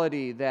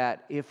reality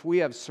that if we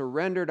have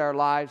surrendered our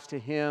lives to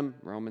him,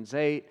 Romans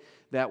 8,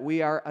 that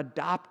we are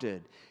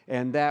adopted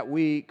and that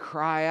we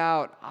cry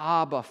out,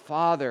 "Abba,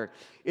 Father."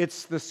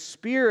 It's the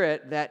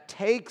Spirit that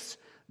takes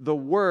the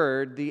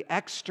Word, the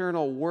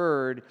external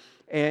Word,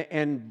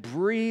 and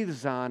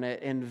breathes on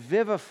it and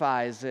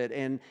vivifies it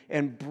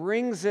and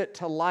brings it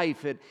to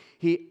life.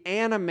 He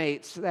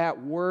animates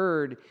that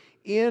Word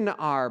in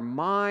our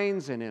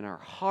minds and in our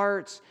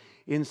hearts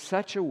in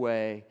such a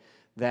way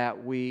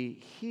that we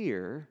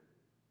hear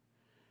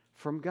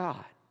from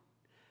God.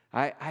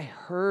 I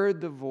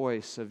heard the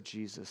voice of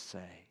Jesus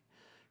say,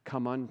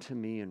 "Come unto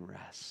me and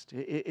rest."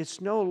 It's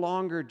no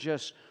longer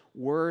just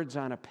words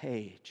on a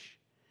page.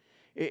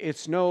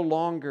 It's no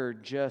longer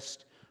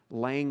just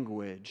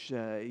language,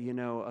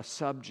 a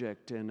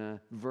subject and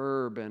a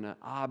verb and an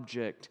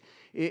object.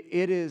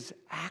 It is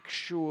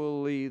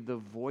actually the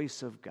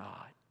voice of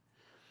God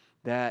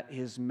that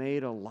is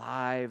made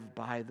alive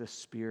by the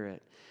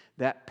Spirit,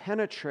 that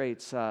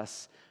penetrates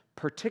us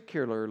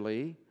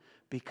particularly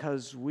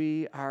because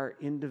we are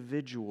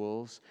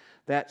individuals,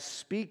 that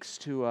speaks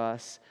to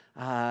us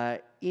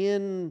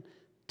in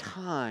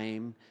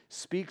time,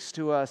 speaks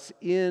to us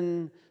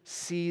in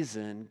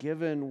season,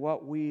 given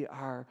what we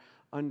are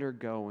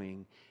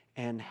undergoing,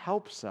 and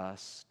helps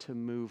us to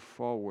move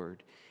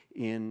forward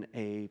in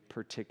a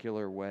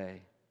particular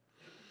way.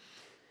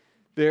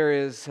 There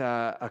is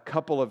a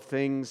couple of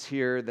things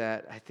here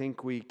that I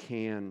think we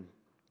can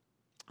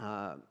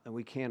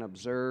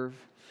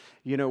observe.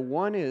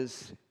 One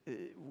is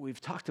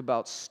we've talked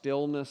about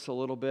stillness a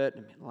little bit.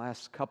 In the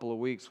last couple of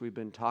weeks, we've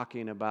been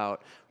talking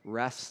about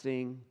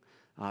resting,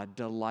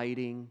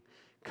 delighting,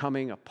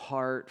 coming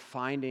apart,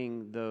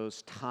 finding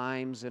those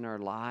times in our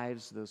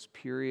lives, those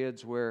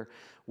periods where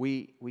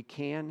we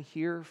can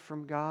hear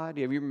from God.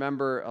 You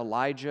remember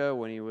Elijah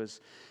when he was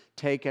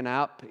taken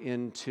up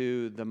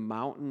into the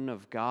mountain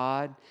of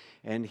God,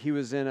 and he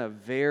was in a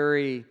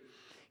very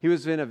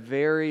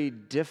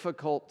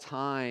difficult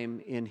time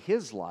in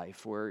his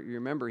life where, you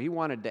remember, he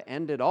wanted to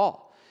end it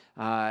all.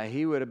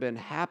 He would have been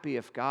happy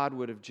if God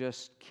would have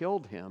just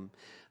killed him,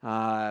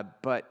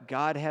 but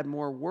God had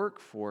more work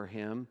for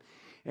him.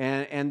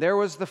 And there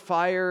was the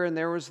fire, and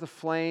there was the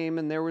flame,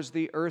 and there was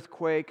the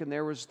earthquake, and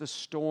there was the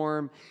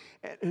storm.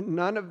 And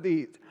none of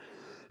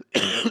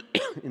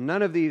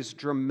these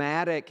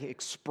dramatic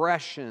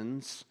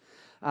expressions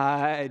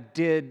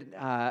did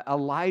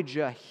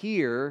Elijah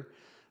hear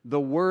the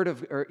word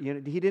of,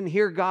 he didn't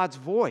hear God's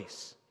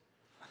voice.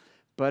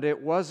 But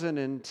it wasn't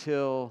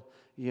until,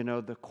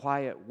 the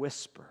quiet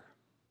whisper,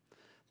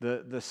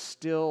 the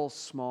still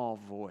small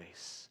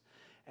voice.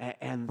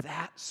 And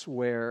that's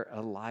where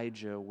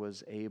Elijah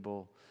was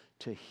able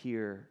to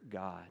hear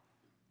God.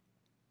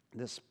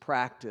 This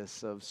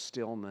practice of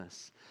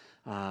stillness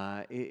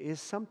is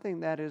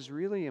something that is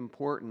really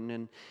important.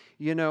 And,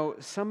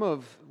 some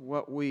of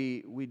what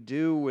we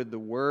do with the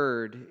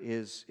Word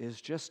is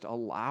just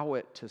allow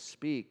it to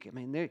speak. I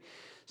mean,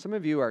 some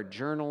of you are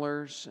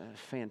journalers,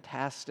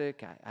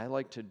 fantastic. I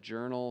like to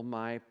journal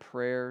my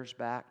prayers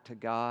back to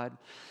God.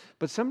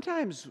 But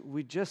sometimes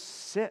we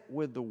just sit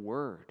with the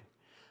Word.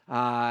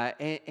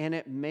 And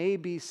it may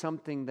be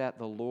something that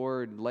the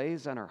Lord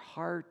lays on our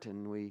heart,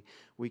 and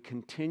we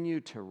continue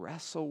to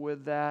wrestle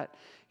with that.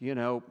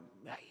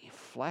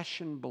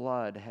 Flesh and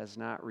blood has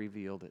not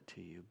revealed it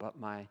to you, but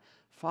my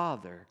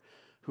Father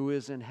who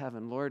is in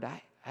heaven. Lord,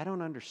 I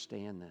don't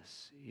understand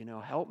this.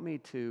 Help me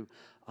to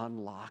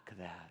unlock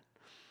that.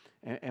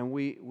 And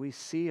we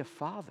see a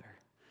Father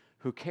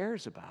who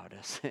cares about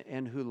us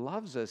and who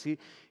loves us.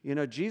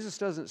 Jesus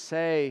doesn't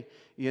say,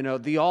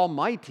 the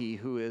Almighty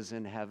who is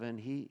in heaven.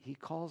 He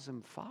calls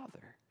him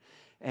Father.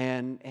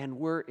 And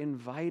we're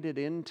invited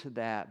into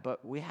that,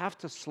 but we have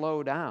to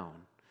slow down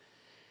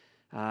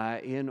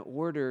in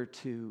order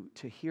to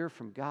hear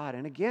from God.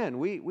 And again,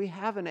 we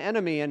have an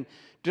enemy, and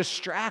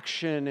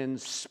distraction and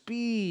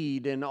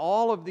speed and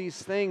all of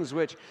these things,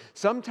 which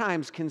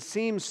sometimes can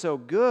seem so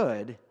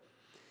good,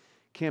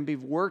 can be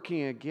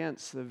working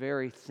against the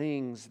very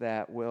things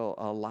that will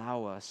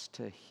allow us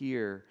to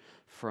hear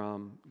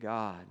from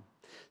God.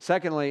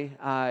 Secondly,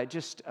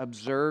 just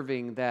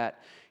observing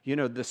that,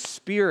 the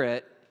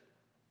Spirit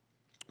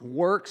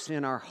works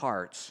in our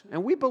hearts,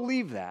 and we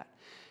believe that.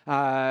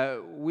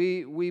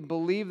 We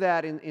believe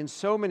that in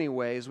so many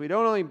ways. We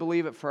don't only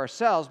believe it for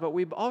ourselves, but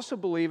we also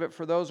believe it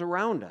for those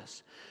around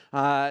us.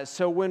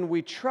 So when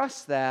we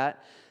trust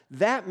that,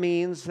 that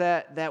means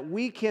that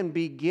we can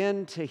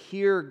begin to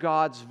hear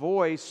God's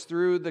voice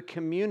through the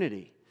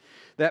community.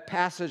 That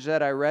passage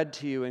that I read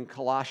to you in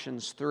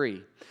Colossians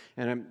 3,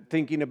 and I'm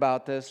thinking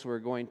about this. We're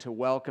going to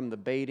welcome the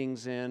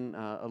Batings in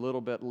a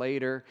little bit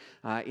later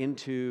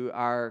into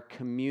our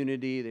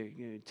community. They're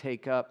going to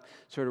take up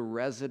sort of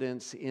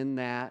residence in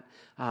that.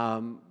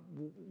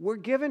 We're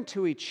given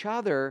to each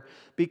other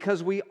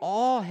because we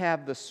all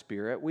have the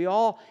Spirit. We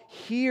all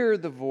hear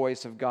the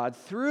voice of God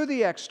through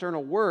the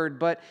external word,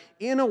 but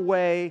in a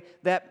way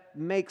that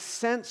makes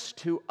sense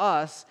to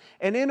us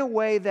and in a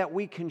way that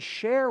we can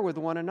share with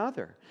one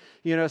another.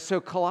 So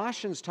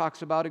Colossians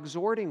talks about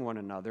exhorting one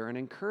another and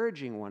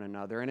encouraging one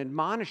another and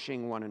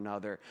admonishing one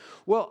another.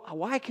 Well,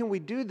 why can we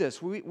do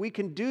this? We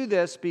can do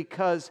this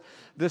because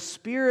the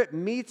Spirit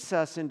meets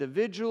us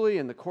individually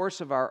in the course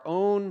of our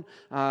own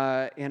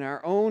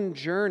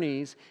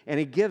journeys, and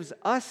He gives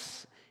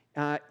us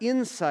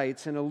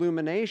insights and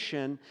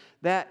illumination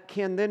that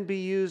can then be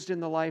used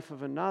in the life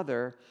of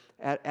another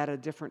at a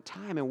different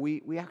time. And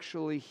we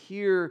actually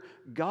hear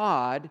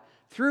God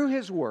through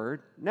His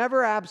Word,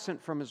 never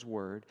absent from His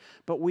Word,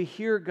 but we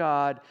hear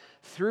God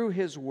through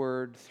His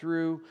Word,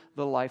 through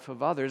the life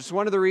of others. It's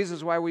one of the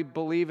reasons why we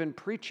believe in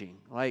preaching.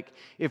 Like,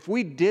 if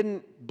we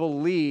didn't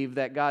believe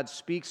that God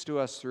speaks to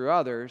us through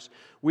others,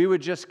 we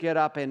would just get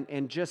up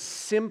and just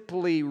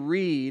simply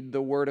read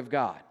the Word of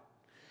God.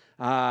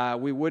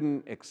 We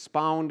wouldn't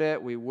expound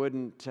it. We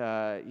wouldn't,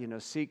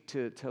 seek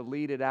to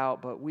lead it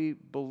out. But we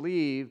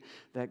believe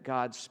that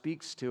God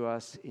speaks to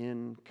us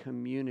in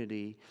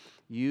community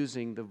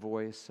using the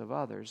voice of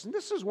others. And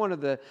this is one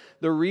of the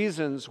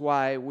reasons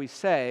why we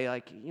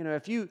say,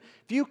 if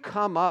you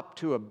come up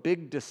to a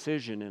big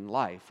decision in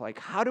life, like,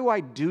 how do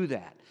I do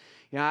that?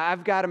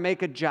 I've got to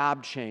make a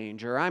job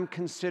change, or I'm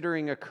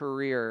considering a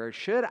career, or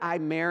should I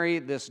marry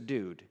this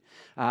dude?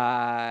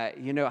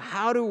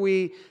 How do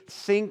we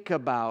think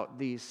about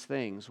these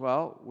things?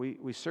 Well,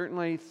 we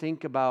certainly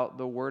think about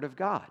the Word of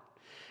God.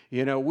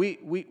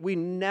 We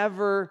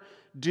never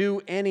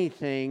do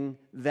anything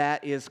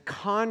that is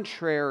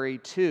contrary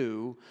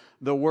to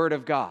the Word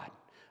of God.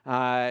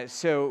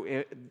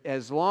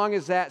 As long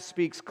as that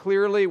speaks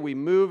clearly, we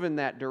move in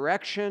that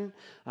direction.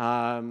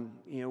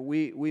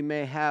 We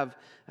may have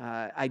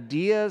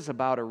ideas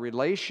about a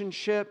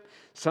relationship.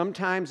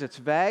 Sometimes it's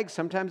vague.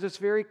 Sometimes it's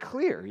very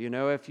clear.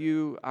 If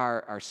you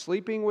are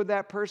sleeping with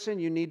that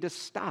person, you need to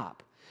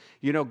stop.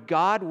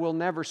 God will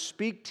never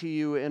speak to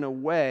you in a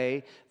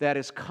way that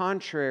is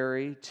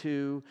contrary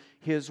to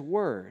His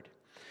Word.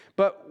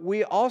 But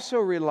we also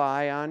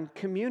rely on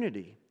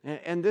community.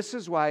 And this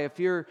is why, if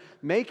you're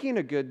making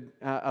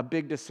a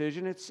big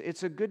decision,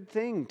 it's a good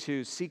thing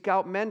to seek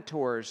out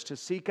mentors, to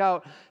seek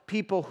out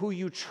people who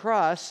you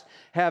trust,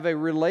 have a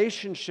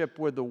relationship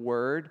with the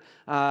Word,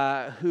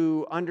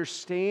 who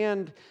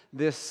understand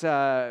this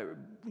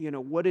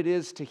what it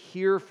is to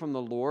hear from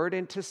the Lord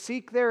and to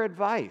seek their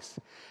advice,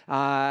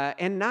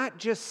 and not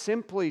just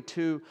simply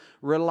to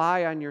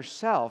rely on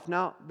yourself.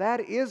 Now, that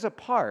is a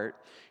part,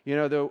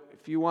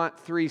 if you want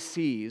 3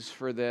 C's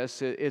for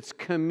this, it's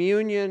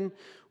communion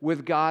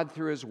with God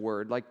through His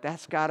Word. Like,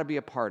 that's got to be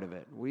a part of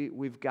it.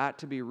 We've got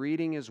to be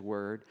reading His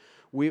Word.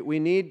 We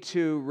need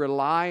to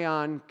rely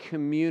on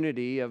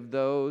community of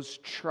those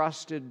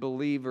trusted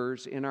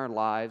believers in our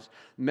lives,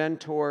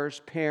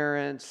 mentors,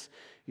 parents,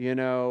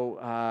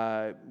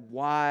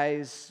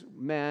 wise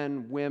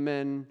men,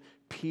 women,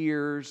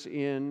 peers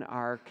in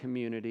our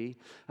community.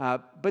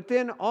 But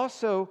then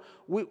also,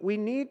 we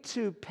need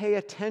to pay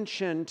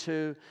attention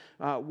to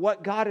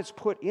what God has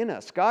put in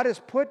us. God has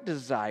put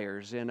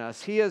desires in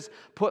us. He has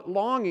put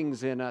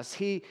longings in us.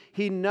 He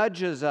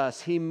nudges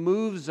us. He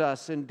moves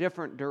us in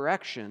different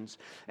directions.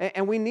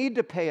 And we need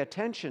to pay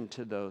attention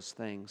to those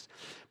things.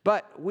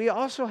 But we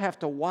also have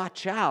to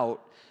watch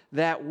out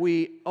that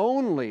we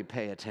only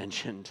pay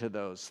attention to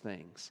those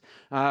things,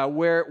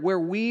 where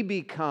we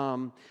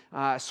become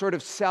sort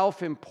of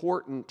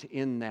self-important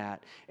in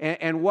that.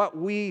 And what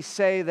we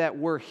say that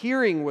we're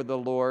hearing with the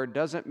Lord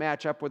doesn't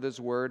match up with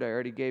His Word. I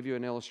already gave you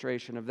an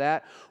illustration of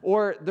that.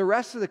 Or the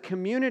rest of the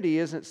community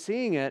isn't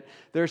seeing it.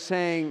 They're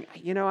saying,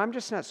 I'm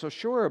just not so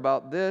sure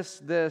about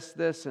this,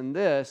 and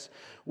this.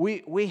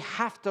 We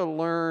have to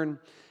learn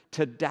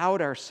to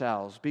doubt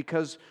ourselves,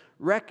 because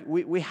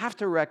we have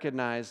to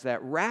recognize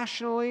that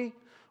rationally,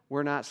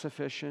 we're not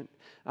sufficient.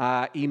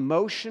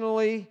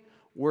 Emotionally,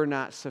 we're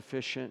not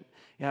sufficient.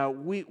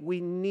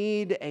 We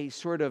need a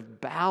sort of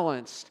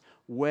balanced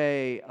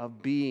way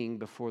of being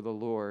before the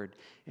Lord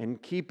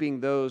and keeping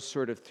those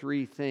sort of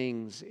 3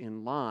 things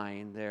in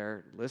line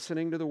there: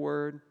 listening to the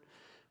Word,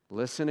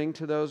 listening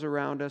to those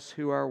around us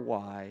who are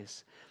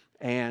wise,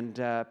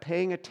 and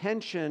paying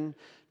attention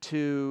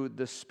to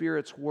the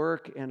Spirit's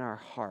work in our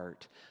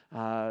heart.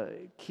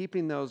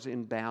 Keeping those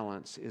in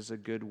balance is a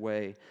good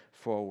way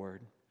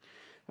forward.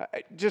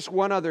 Just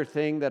one other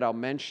thing that I'll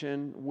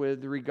mention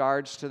with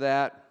regards to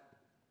that,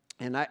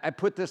 and I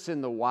put this in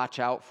the watch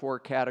out for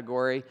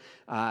category.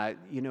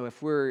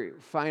 If we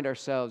find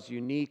ourselves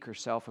unique or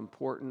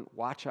self-important,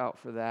 watch out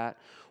for that.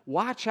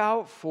 Watch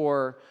out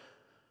for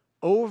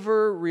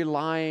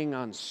over-relying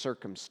on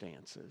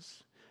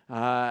circumstances.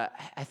 I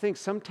think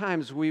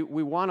sometimes we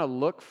want to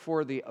look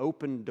for the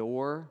open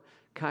door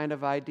kind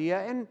of idea,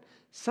 and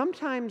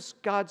sometimes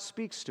God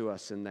speaks to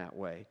us in that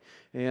way.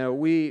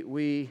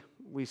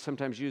 We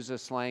sometimes use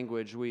this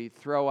language: we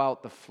throw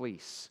out the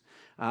fleece,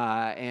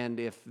 and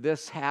if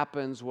this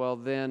happens, well,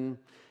 then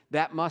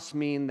that must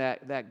mean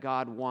that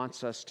God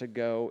wants us to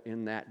go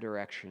in that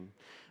direction.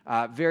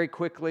 Very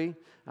quickly,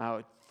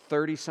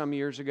 30-some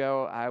years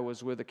ago, I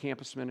was with a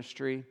campus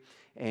ministry,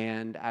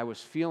 and I was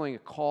feeling a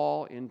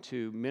call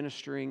into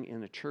ministering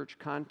in a church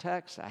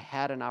context. I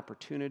had an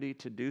opportunity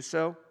to do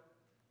so,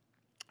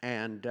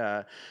 and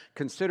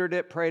considered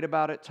it, prayed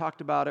about it,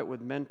 talked about it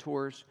with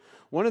mentors.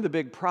 One of the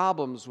big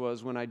problems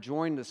was when I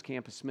joined this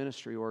campus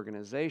ministry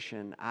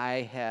organization,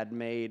 I had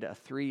made a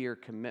 3-year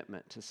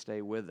commitment to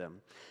stay with them.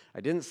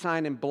 I didn't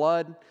sign in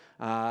blood.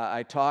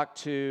 I talked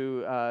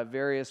to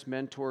various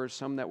mentors,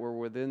 some that were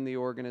within the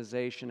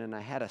organization, and I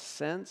had a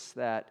sense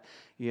that,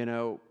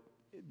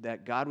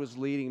 that God was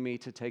leading me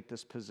to take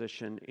this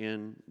position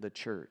in the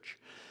church.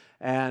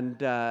 And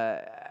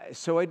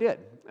so I did.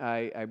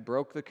 I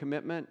broke the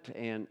commitment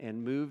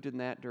and moved in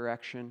that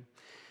direction.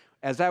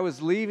 As I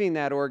was leaving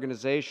that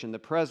organization, the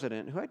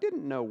president, who I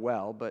didn't know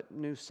well but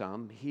knew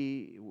some,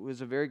 he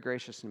was a very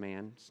gracious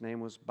man. His name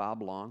was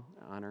Bob Long.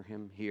 I honor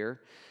him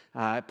here.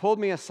 Pulled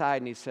me aside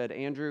and he said,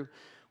 "Andrew,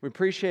 we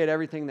appreciate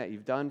everything that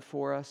you've done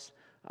for us."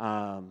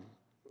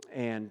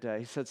 And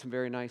he said some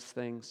very nice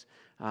things.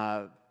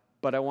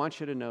 But I want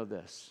you to know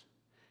this: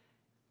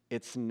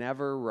 it's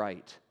never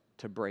right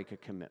to break a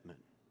commitment.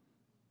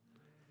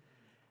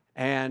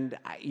 And,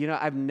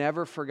 I've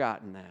never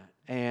forgotten that.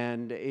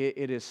 And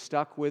it has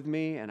stuck with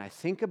me. And I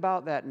think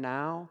about that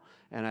now.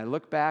 And I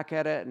look back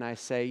at it and I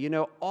say,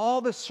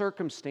 all the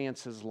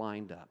circumstances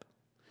lined up.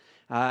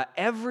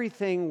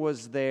 Everything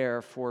was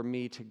there for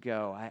me to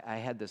go. I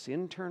had this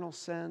internal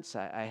sense.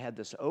 I had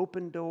this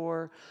open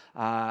door.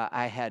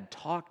 I had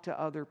talked to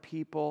other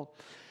people.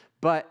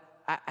 But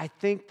I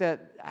think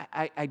that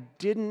I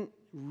didn't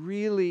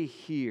really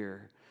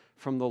hear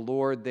from the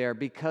Lord there,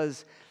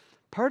 because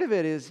part of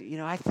it is,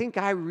 I think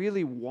I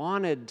really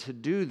wanted to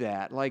do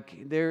that.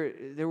 Like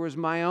there was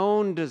my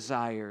own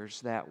desires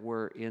that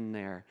were in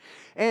there.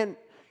 And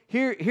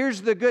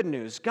here's the good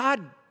news. God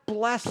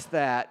blessed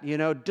that,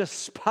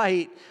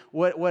 despite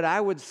what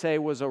I would say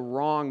was a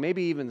wrong,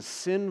 maybe even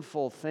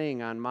sinful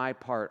thing on my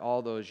part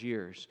all those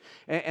years.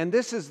 And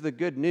this is the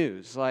good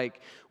news.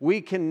 Like,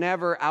 we can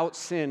never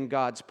out-sin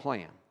God's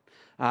plan.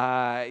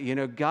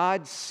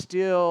 God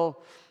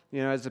still,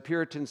 as the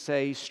Puritans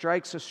say, He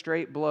strikes a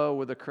straight blow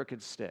with a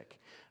crooked stick.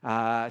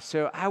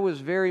 So I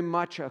was very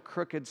much a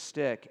crooked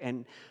stick,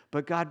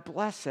 but God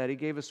bless that. He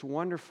gave us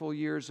wonderful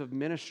years of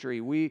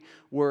ministry. We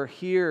were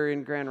here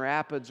in Grand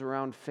Rapids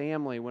around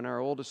family when our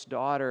oldest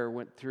daughter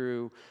went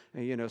through,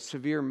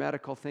 severe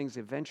medical things,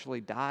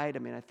 eventually died. I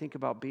mean, I think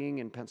about being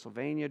in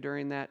Pennsylvania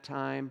during that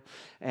time.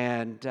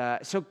 And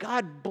so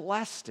God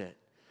blessed it,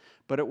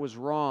 but it was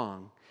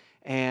wrong.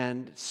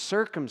 And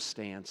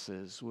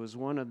circumstances was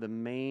one of the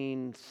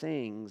main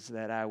things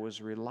that I was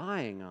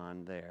relying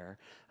on there.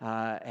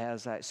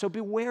 So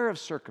beware of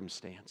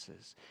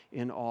circumstances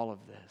in all of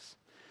this.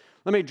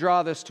 Let me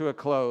draw this to a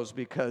close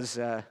because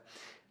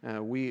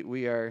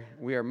we are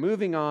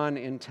moving on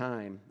in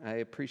time. I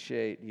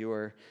appreciate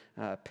your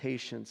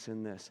patience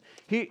in this.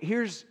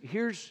 Here's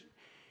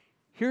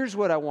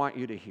what I want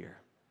you to hear.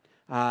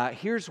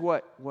 Here's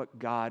what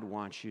God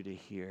wants you to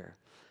hear.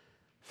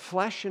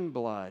 Flesh and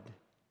blood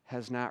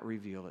has not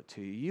revealed it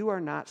to you. You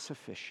are not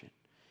sufficient.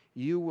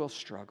 You will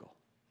struggle.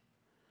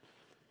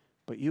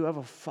 But you have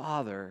a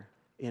Father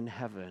in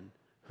heaven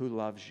who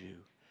loves you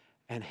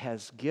and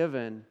has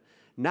given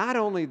not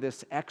only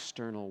this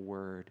external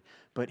word,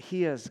 but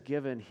He has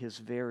given His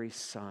very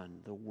Son,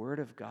 the Word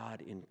of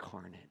God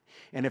incarnate.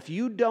 And if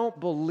you don't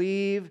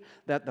believe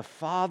that the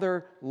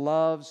Father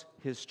loves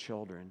His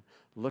children,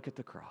 look at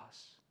the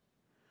cross.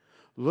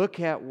 Look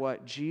at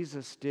what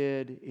Jesus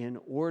did in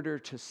order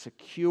to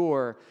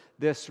secure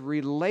this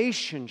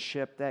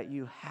relationship that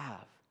you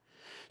have.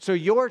 So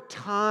your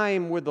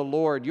time with the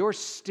Lord, your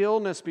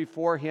stillness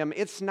before Him,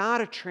 it's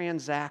not a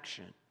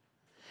transaction.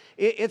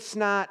 It's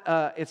not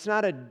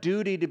a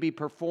duty to be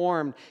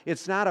performed.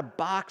 It's not a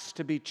box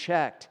to be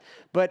checked.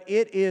 But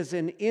it is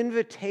an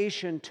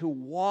invitation to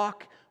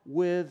walk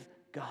with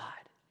God.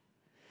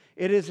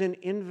 It is an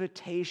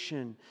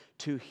invitation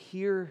to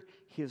hear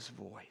His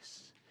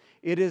voice.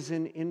 It is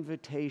an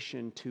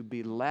invitation to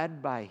be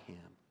led by Him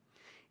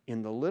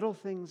in the little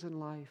things in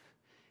life,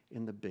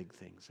 in the big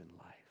things in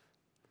life,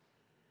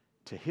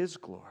 to His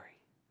glory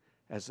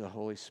as the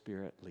Holy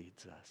Spirit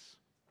leads us.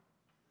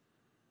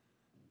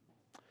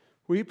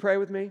 Will you pray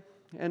with me?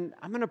 And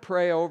I'm going to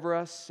pray over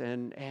us,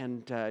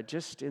 and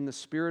just in the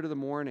spirit of the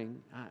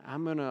morning,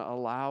 I'm going to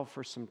allow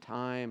for some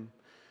time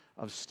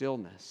of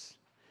stillness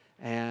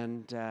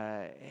and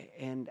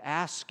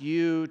ask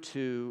you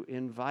to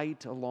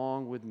invite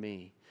along with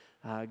me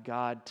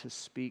God to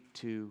speak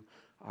to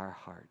our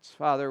hearts.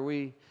 Father,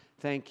 we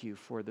thank You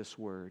for this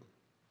word.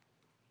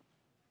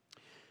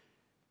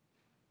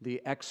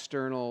 The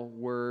external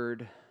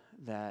word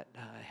that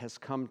has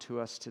come to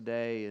us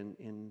today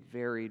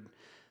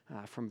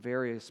from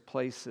various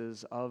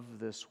places of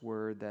this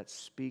word that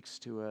speaks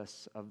to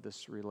us of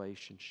this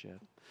relationship.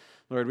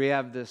 Lord, we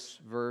have this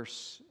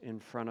verse in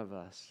front of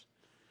us.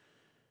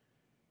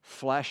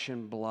 Flesh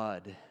and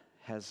blood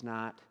has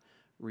not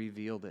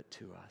revealed it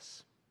to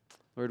us.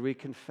 Lord, we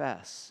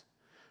confess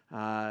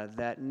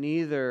that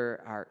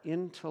neither our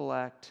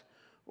intellect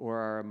or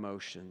our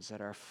emotions,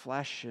 that our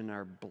flesh and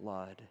our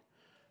blood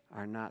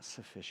are not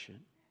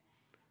sufficient.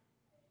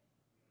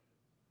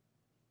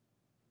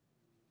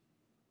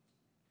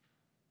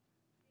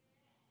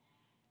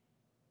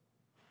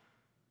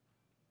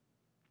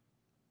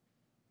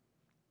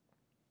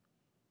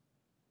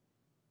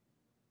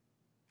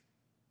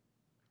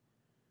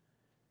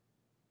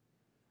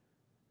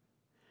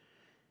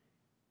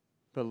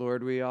 But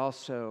Lord, we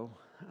also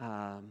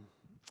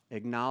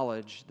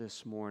acknowledge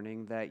this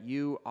morning that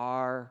You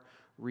are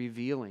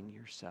revealing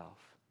Yourself.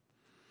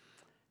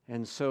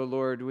 And so,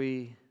 Lord,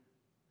 we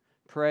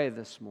pray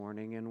this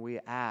morning and we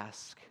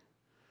ask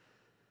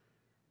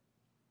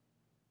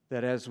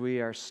that as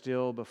we are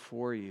still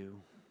before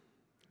You,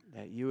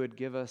 that You would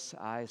give us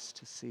eyes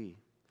to see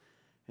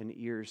and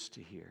ears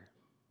to hear.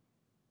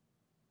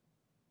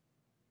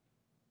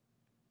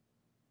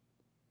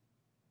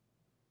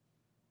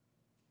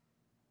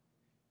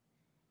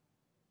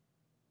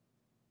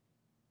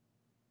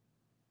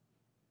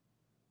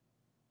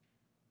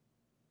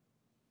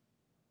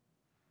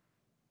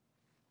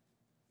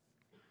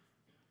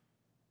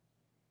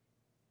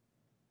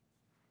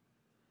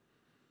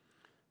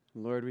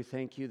 Lord, we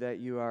thank You that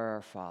You are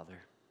our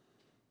Father.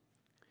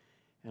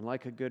 And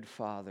like a good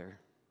father,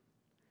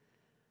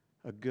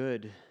 a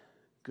good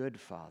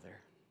Father,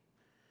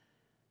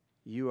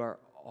 You are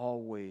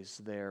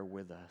always there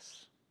with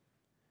us.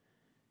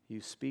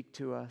 You speak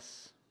to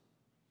us.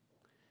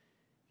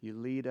 You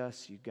lead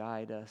us. You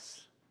guide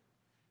us.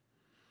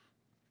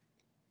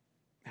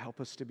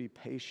 Help us to be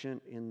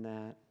patient in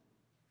that.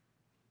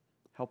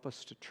 Help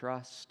us to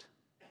trust.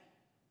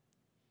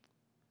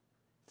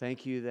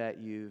 Thank You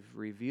that You've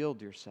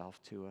revealed Yourself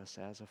to us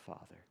as a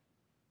Father.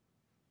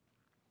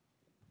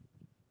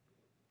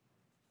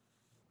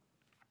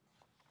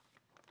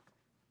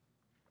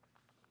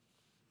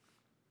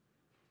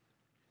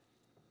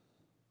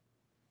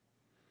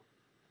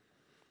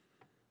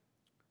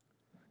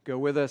 Go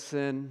with us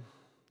in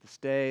this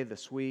day,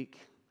 this week.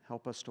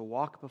 Help us to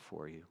walk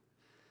before You.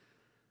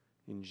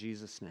 In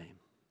Jesus' name,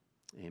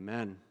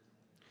 amen.